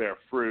 months to bear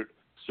fruit.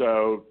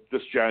 So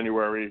this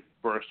January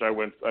 1st,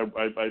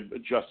 I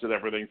adjusted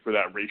everything for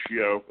that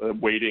ratio,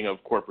 weighting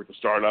of corporate to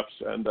startups.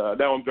 And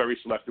now I'm very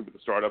selective with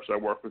the startups I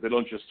work with. They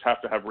don't just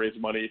have to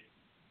raised money.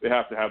 They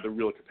have to have the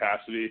real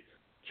capacity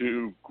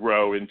to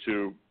grow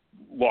into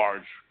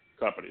large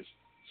companies.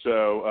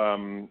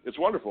 So it's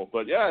wonderful.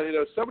 But yeah,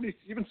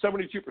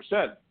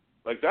 72%.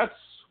 Like that's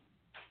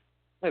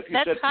if you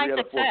set 3 out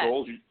of 4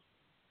 goals.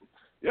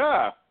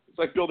 It's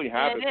like building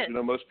habits.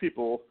 Most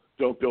people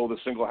don't build a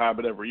single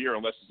habit every year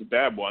unless it's a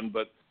bad one.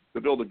 But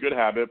to build a good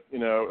habit,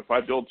 if I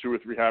build 2 or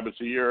 3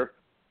 habits a year,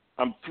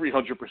 I'm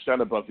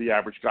 300% above the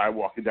average guy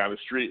walking down the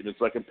street. And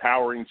it's like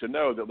empowering to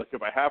know that, like,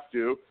 if I have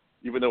to,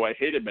 even though I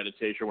hated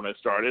meditation when I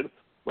started,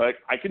 like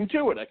I can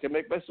do it. I can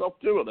make myself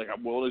do it. Like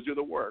I'm willing to do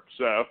the work.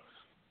 So,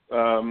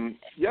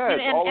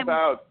 it's all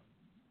about.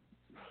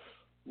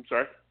 I'm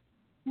sorry.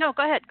 No,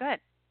 go ahead.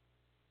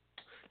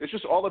 It's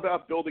just all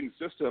about building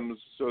systems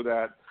so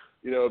that,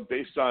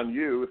 based on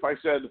you, if I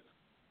said,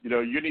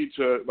 you need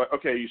to,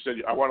 you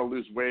said, I want to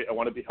lose weight, I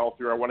want to be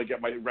healthier, I want to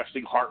get my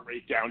resting heart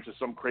rate down to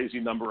some crazy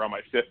number on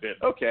my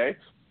Fitbit. Okay,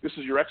 this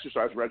is your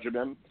exercise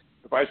regimen.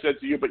 If I said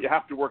to you, but you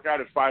have to work out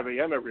at 5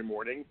 a.m. every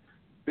morning,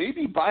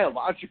 maybe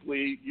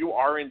biologically you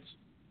aren't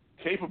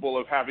capable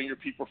of having your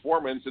peak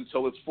performance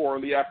until it's 4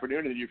 in the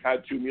afternoon and you've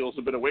had 2 meals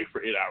and been awake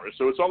for 8 hours.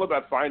 So it's all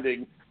about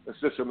finding a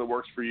system that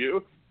works for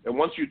you. And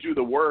once you do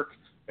the work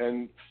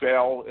and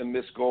fail and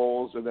miss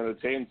goals and then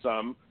attain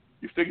some,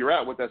 you figure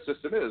out what that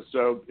system is.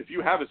 So if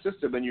you have a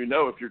system and you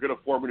know if you're going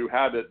to form a new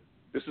habit,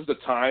 this is the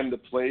time, the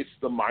place,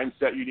 the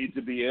mindset you need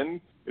to be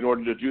in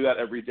order to do that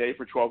every day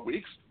for 12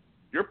 weeks,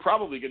 you're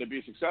probably going to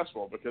be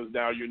successful because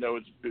now you know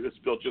it's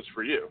built just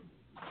for you.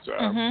 So.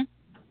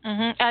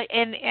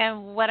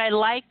 And what I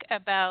like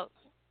about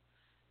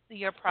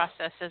your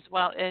process as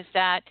well is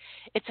that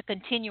it's a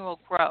continual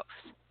growth.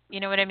 You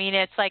know what I mean?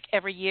 It's like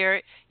every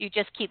year you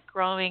just keep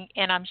growing,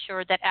 and I'm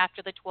sure that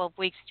after the 12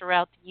 weeks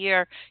throughout the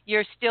year,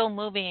 you're still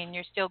moving and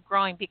you're still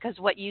growing because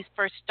what you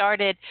first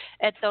started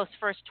at those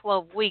first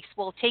 12 weeks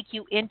will take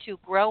you into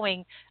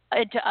growing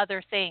into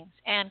other things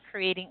and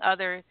creating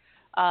other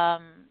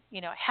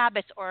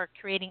habits, or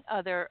creating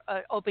other,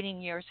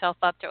 opening yourself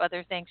up to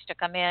other things to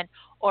come in,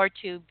 or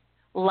to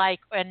like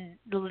and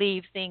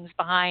leave things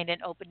behind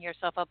and open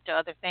yourself up to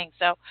other things.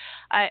 So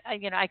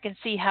I can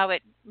see how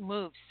it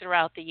moves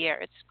throughout the year.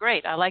 It's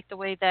great. I like the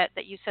way that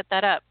you set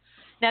that up.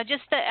 Now,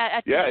 just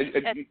I'm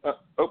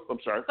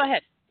sorry. Go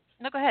ahead.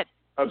 No, go ahead.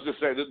 I was just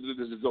saying,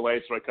 there's a delay,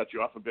 so I cut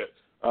you off a bit.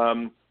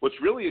 What's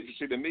really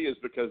interesting to me is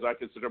because I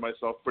consider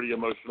myself pretty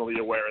emotionally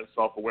aware and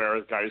self-aware,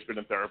 as a guy who's been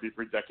in therapy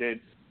for a decade,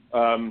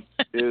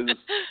 is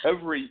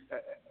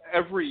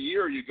every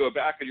year you go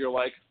back and you're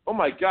like, oh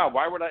my God,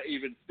 why would I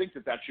even think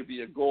that should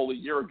be a goal a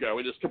year ago?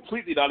 It is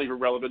completely not even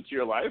relevant to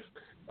your life.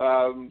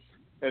 And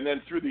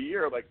then through the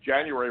year, like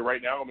January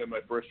right now, I'm in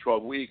my first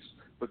 12 weeks,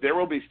 but there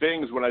will be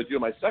things when I do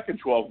my second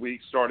 12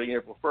 weeks starting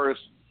April 1st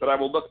that I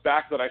will look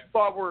back that I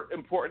thought were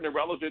important and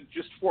relevant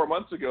just 4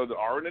 months ago that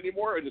aren't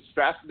anymore. And it's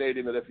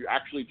fascinating that if you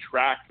actually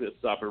track this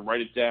stuff and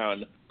write it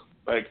down,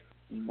 like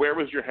where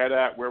was your head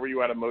at? Where were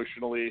you at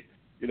emotionally?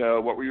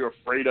 What were you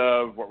afraid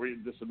of? What were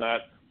you this and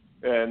that?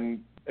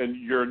 And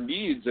your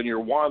needs and your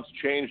wants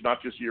change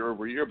not just year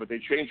over year, but they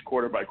change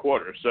quarter by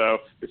quarter. So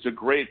it's a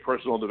great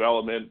personal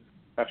development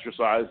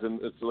exercise,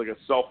 and it's like a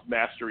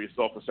self-mastery,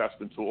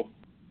 self-assessment tool.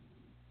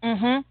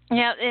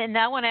 Yeah, and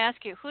I want to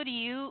ask you, who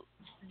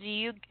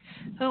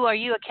are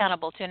you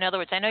accountable to? In other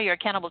words, I know you're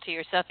accountable to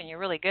yourself, and you're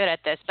really good at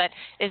this. But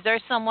is there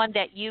someone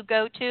that you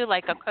go to,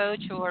 like a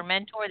coach or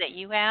mentor that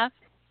you have?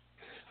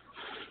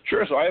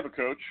 Sure. So I have a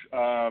coach,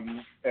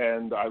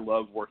 and I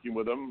love working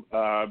with him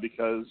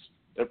because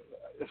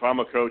if I'm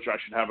a coach, I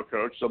should have a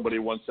coach. Somebody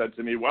once said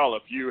to me, well,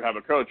 if you have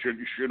a coach,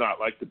 you're not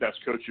like the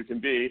best coach you can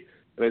be.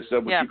 And I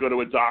said, would you go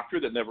to a doctor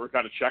that never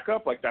got a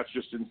checkup? Like, that's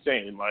just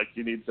insane. Like,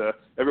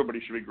 everybody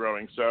should be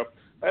growing. So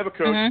I have a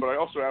coach, but I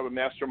also have a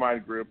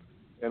mastermind group,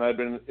 and I've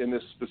been in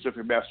this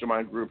specific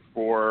mastermind group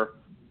for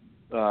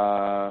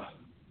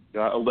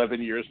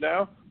 11 years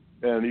now.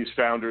 And these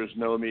founders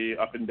know me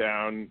up and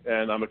down,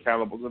 and I'm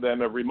accountable to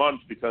them every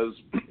month because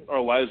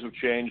our lives have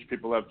changed.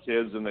 People have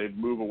kids, and they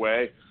move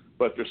away,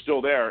 but they're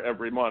still there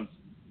every month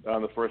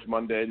on the first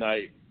Monday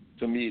night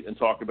to meet and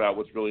talk about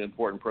what's really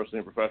important personally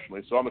and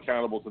professionally. So I'm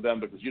accountable to them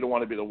because you don't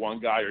want to be the one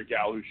guy or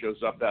gal who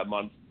shows up that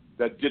month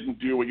that didn't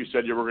do what you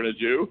said you were going to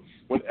do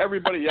when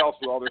everybody else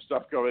with all their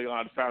stuff going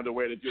on found a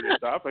way to do their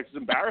stuff. Like, it's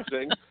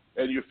embarrassing,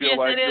 and you feel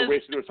like you're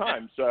wasting your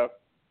time. So,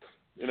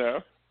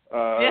 so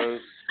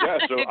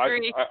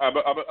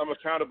I'm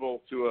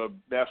accountable to a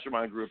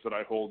mastermind group that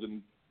I hold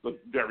in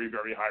very,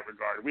 very high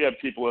regard. We have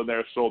people in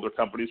there sold their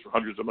companies for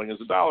hundreds of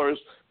millions of dollars.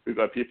 We've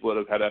got people that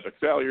have had epic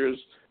failures.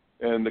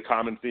 And the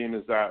common theme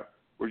is that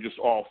we're just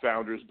all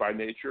founders by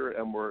nature,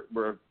 and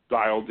we're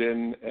dialed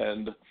in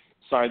and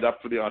signed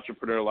up for the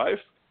entrepreneur life,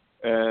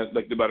 and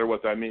like no matter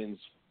what that means.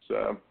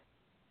 So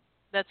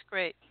that's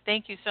great.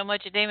 Thank you so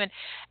much, Damon.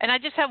 And I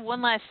just have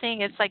one last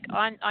thing. It's like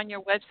on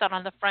your website,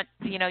 on the front,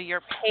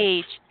 your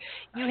page,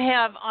 you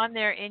have on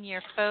there in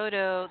your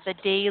photo the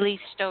Daily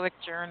Stoic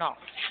Journal,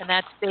 and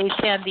that's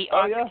based on the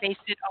author based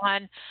it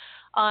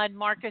on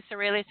Marcus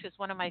Aurelius, who's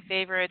one of my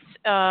favorites,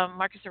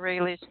 Marcus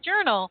Aurelius'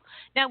 journal.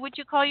 Now, would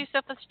you call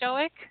yourself a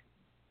Stoic?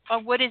 Or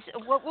what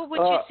would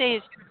you say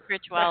is your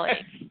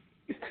spirituality?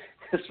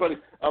 It's funny.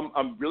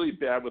 I'm really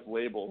bad with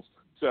labels.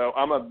 So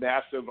I'm a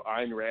massive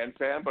Ayn Rand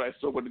fan, but I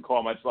still wouldn't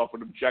call myself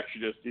an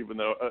objectivist, even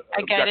though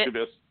I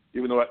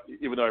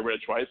read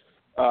it twice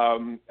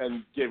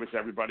and gave it to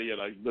everybody,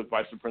 and I live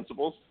by some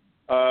principles.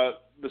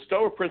 The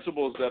Stoic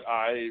principles that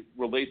I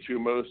relate to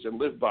most and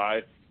live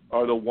by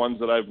are the ones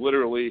that I've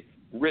literally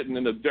written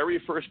in the very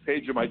first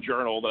page of my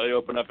journal that I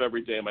open up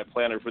every day, my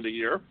planner for the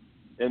year.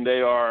 And they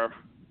are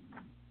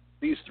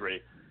these three: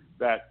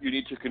 that you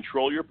need to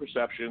control your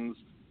perceptions,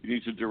 you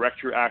need to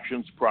direct your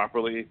actions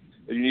properly,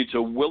 and you need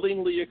to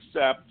willingly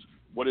accept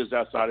what is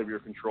outside of your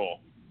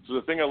control. So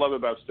the thing I love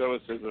about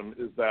Stoicism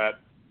is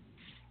that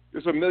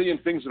there's a million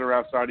things that are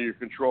outside of your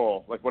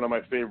control. Like, one of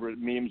my favorite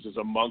memes is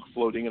a monk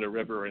floating in a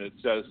river, and it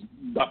says,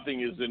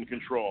 nothing is in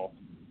control.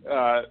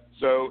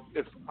 So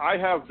if I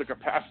have the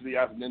capacity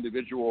as an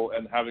individual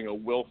and having a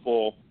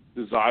willful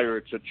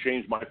desire to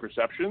change my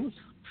perceptions,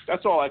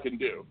 that's all I can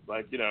do.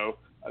 Like,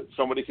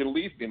 somebody can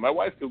leave me. My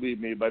wife can leave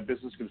me. My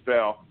business can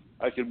fail.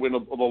 I can win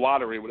the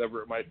lottery,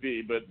 whatever it might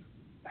be. But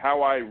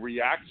how I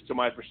react to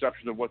my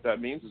perception of what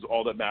that means is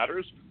all that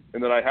matters.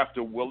 and that I have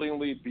to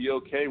willingly be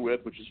okay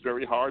with, which is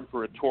very hard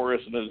for a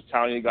tourist and an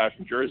Italian guy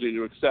from Jersey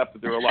to accept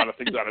that there are a lot of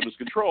things out of his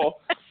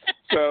control.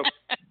 So,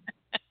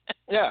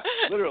 yeah,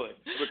 literally,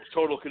 I'm a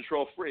total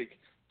control freak.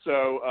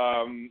 So,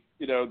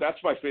 that's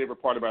my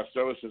favorite part about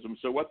Stoicism.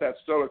 So what that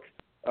Stoic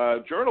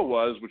journal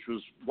was, which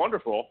was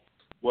wonderful,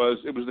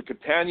 it was the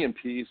companion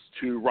piece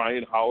to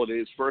Ryan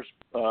Holiday's first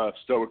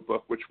Stoic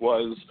book, which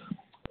was,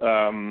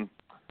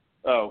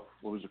 what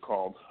was it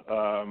called?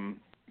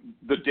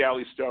 The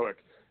Daily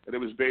Stoic. And it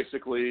was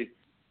basically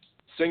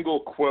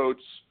single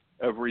quotes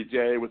every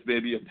day with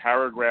maybe a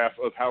paragraph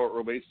of how it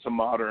relates to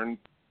modern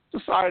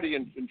society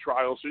and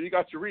trials. So you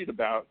got to read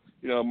about,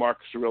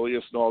 Marcus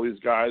Aurelius and all these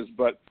guys,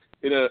 but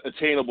in an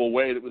attainable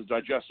way that was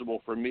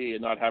digestible for me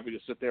and not having to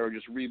sit there and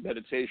just read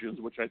meditations,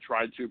 which I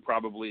tried to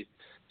probably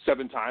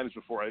 7 times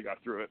before I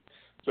got through it.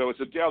 So it's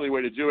a daily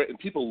way to do it, and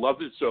people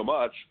loved it so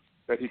much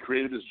that he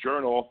created this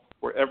journal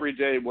where every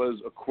day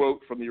was a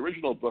quote from the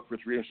original book for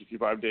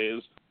 365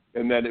 days,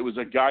 and then it was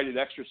a guided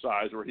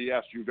exercise where he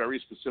asked you very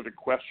specific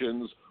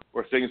questions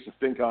or things to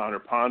think on or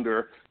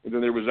ponder, and then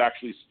there was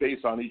actually space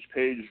on each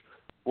page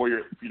for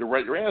you to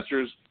write your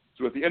answers.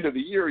 So at the end of the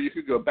year, you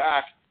could go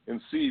back and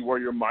see where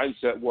your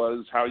mindset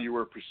was, how you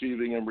were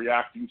perceiving and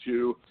reacting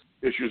to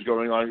issues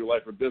going on in your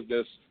life or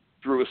business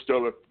through a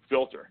Stoic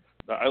filter.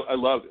 I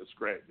love it. It's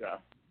great. Yeah.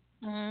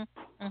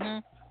 Mm-hmm. Mm-hmm.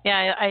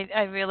 Yeah,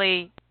 I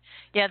really,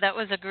 that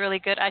was a really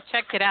good, I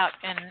checked it out,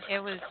 and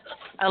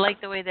I like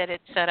the way that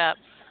it's set up,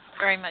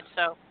 very much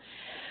so.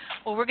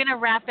 Well, we're going to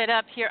wrap it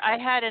up here. I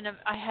had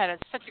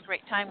such a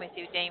great time with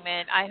you,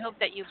 Damon. I hope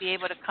that you'll be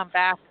able to come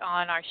back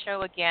on our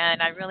show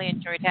again. I really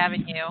enjoyed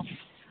having you.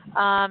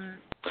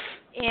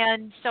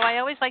 And so I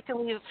always like to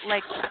leave,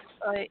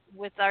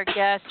 with our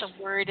guests, a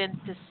word and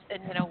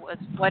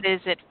what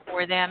is it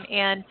for them.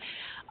 And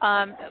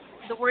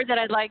the word that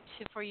I'd like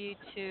for you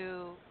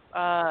to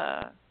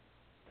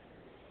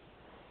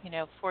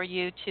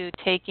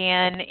take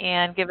in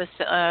and give us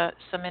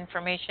some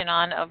information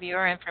of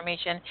your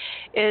information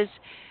is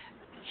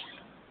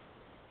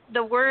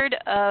the word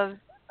of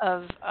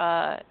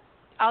I'll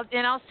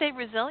say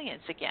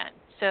resilience again.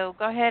 So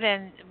go ahead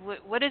and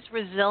what is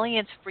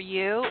resilience for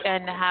you,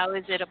 and how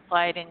is it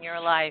applied in your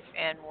life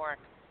and work?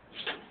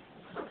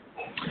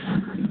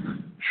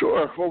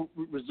 Sure. Well,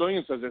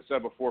 resilience, as I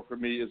said before, for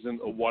me isn't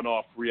a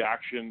one-off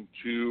reaction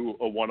to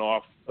a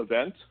one-off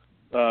event.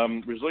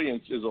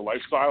 Resilience is a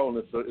lifestyle, and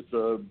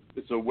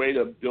it's a way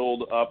to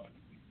build up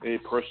a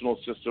personal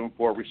system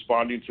for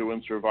responding to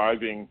and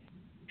surviving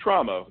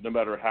trauma, no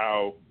matter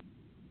how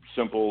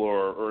simple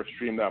or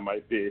extreme that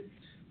might be.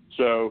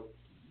 So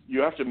you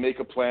have to make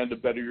a plan to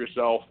better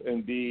yourself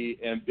and be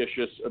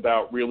ambitious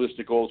about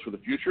realistic goals for the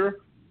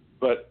future,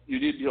 but you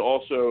need to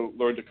also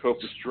learn to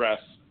cope with stress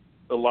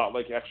a lot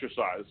like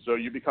exercise. So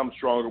you become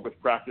stronger with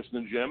practice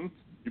in the gym.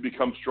 You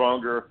become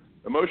stronger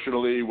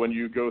emotionally when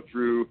you go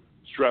through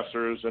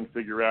stressors and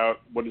figure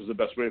out what is the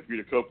best way for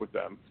you to cope with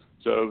them.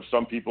 So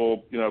some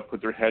people,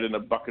 put their head in a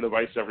bucket of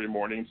ice every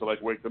morning to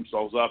wake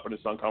themselves up, and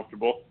it's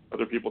uncomfortable.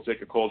 Other people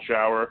take a cold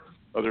shower.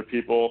 Other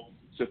people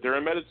sit there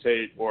and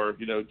meditate or,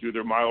 do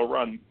their mile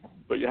run.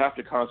 But you have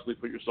to constantly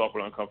put yourself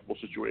in uncomfortable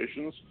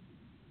situations.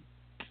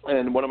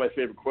 And one of my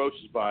favorite quotes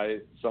is by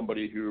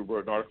somebody who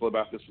wrote an article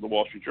about this for the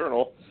Wall Street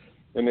Journal.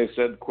 And they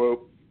said,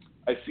 quote,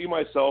 "I see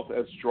myself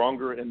as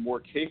stronger and more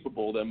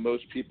capable than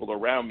most people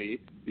around me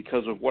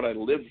because of what I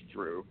lived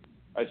through.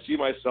 I see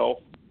myself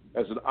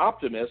as an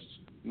optimist,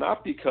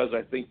 not because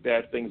I think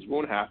bad things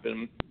won't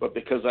happen, but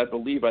because I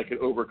believe I can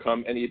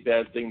overcome any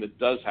bad thing that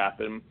does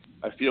happen.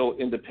 I feel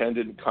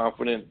independent,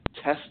 confident,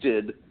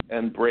 tested,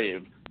 and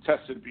brave."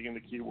 Tested being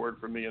the key word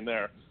for me in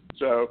there.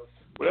 So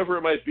whatever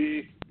it might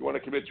be, you want to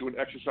commit to an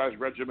exercise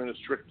regimen, a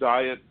strict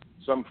diet,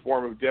 some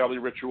form of daily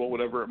ritual,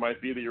 whatever it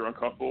might be that you're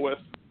uncomfortable with.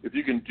 If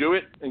you can do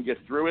it and get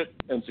through it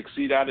and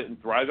succeed at it and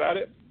thrive at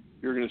it,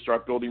 you're going to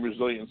start building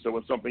resilience. So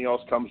when something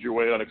else comes your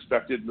way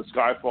unexpected and the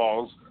sky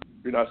falls,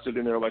 you're not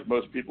sitting there like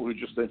most people who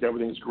just think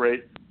everything's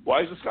great.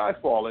 Why is the sky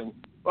falling?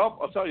 Well,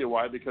 I'll tell you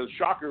why, because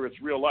shocker, it's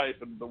real life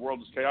and the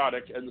world is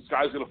chaotic and the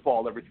sky's going to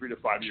fall every 3 to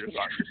 5 years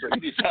on you. So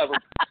you need to have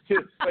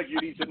you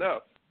need to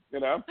know,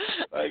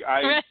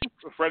 a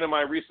friend of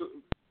mine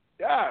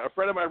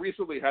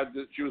recently had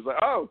this, she was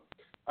like, "Oh,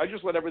 I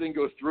just let everything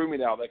go through me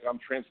now. Like I'm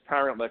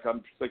transparent, like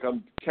I'm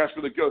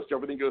Casper the Ghost,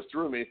 everything goes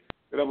through me."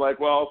 And I'm like,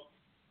 well,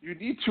 you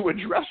need to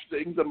address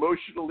things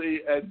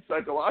emotionally and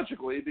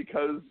psychologically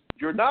because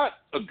you're not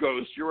a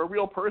ghost. You're a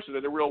real person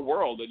in the real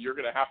world, and you're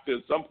going to have to,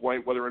 at some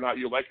point, whether or not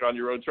you like it on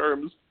your own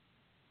terms,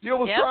 deal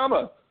with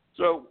trauma.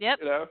 So,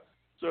 the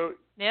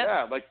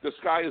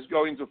sky is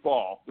going to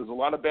fall. There's a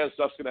lot of bad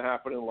stuff's going to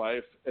happen in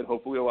life, and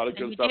hopefully a lot of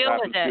good stuff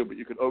happens too. But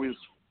you can always,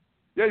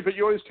 but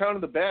you always count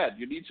on the bad.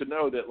 You need to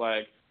know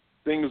that,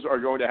 things are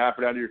going to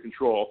happen out of your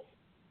control.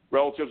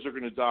 Relatives are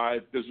going to die.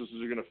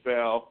 Businesses are going to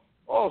fail.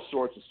 All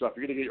sorts of stuff.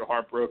 You're going to get your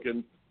heart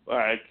broken.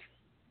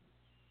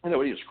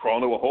 You just crawl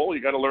into a hole.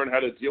 You got to learn how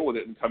to deal with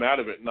it and come out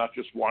of it, and not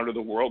just wander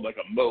the world like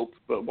a mope,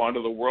 but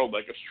wander the world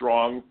like a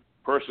strong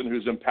person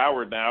who's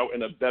empowered now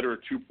in a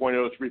better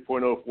 2.0,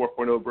 3.0,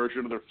 4.0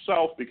 version of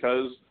themselves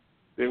because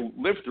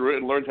lived through it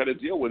and learned how to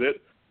deal with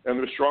it, and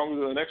they're stronger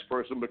than the next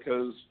person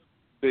because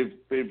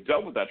they've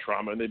dealt with that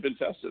trauma and they've been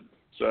tested.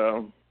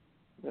 So,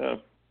 yeah.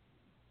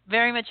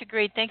 Very much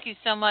agreed. Thank you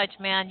so much,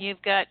 man.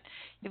 You've got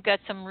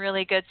some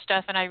really good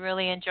stuff, and I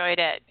really enjoyed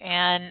it.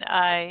 And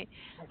I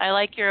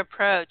like your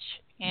approach,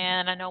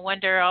 and I no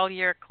wonder all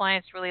your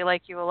clients really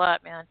like you a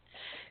lot, man.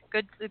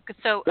 Good.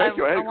 So thank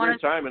you. I had a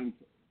great time, and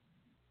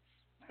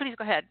please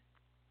go ahead.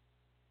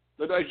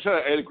 I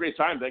had a great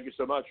time. Thank you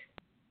so much.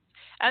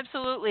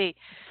 Absolutely.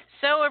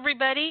 So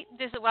everybody,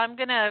 I'm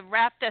going to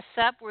wrap this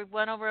up. We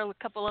went over a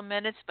couple of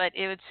minutes, but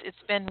it's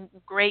been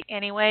great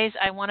anyways.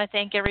 I want to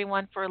thank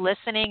everyone for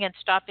listening and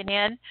stopping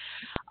in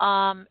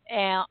at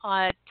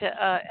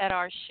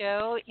our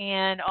show,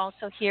 and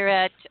also here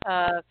at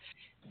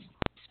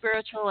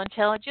Spiritual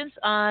Intelligence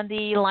on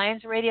the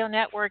Lions Radio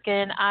Network.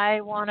 And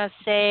I want to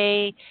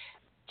say,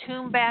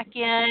 tune back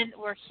in.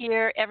 We're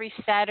here every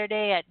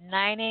Saturday at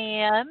 9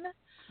 a.m.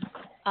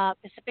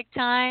 Pacific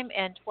time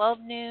and 12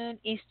 noon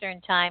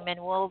Eastern time, and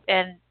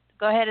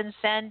go ahead and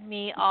send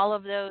me all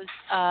of those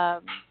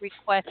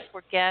requests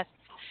for guests.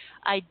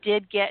 I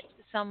did get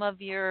some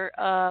of your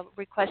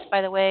requests,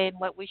 by the way, and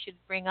what we should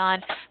bring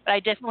on, but I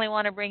definitely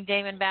want to bring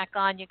Damon back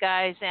on, you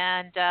guys,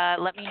 and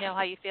let me know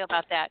how you feel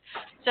about that.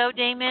 So,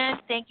 Damon,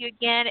 thank you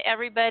again,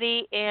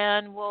 everybody,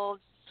 and we'll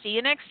see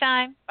you next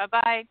time.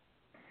 Bye-bye.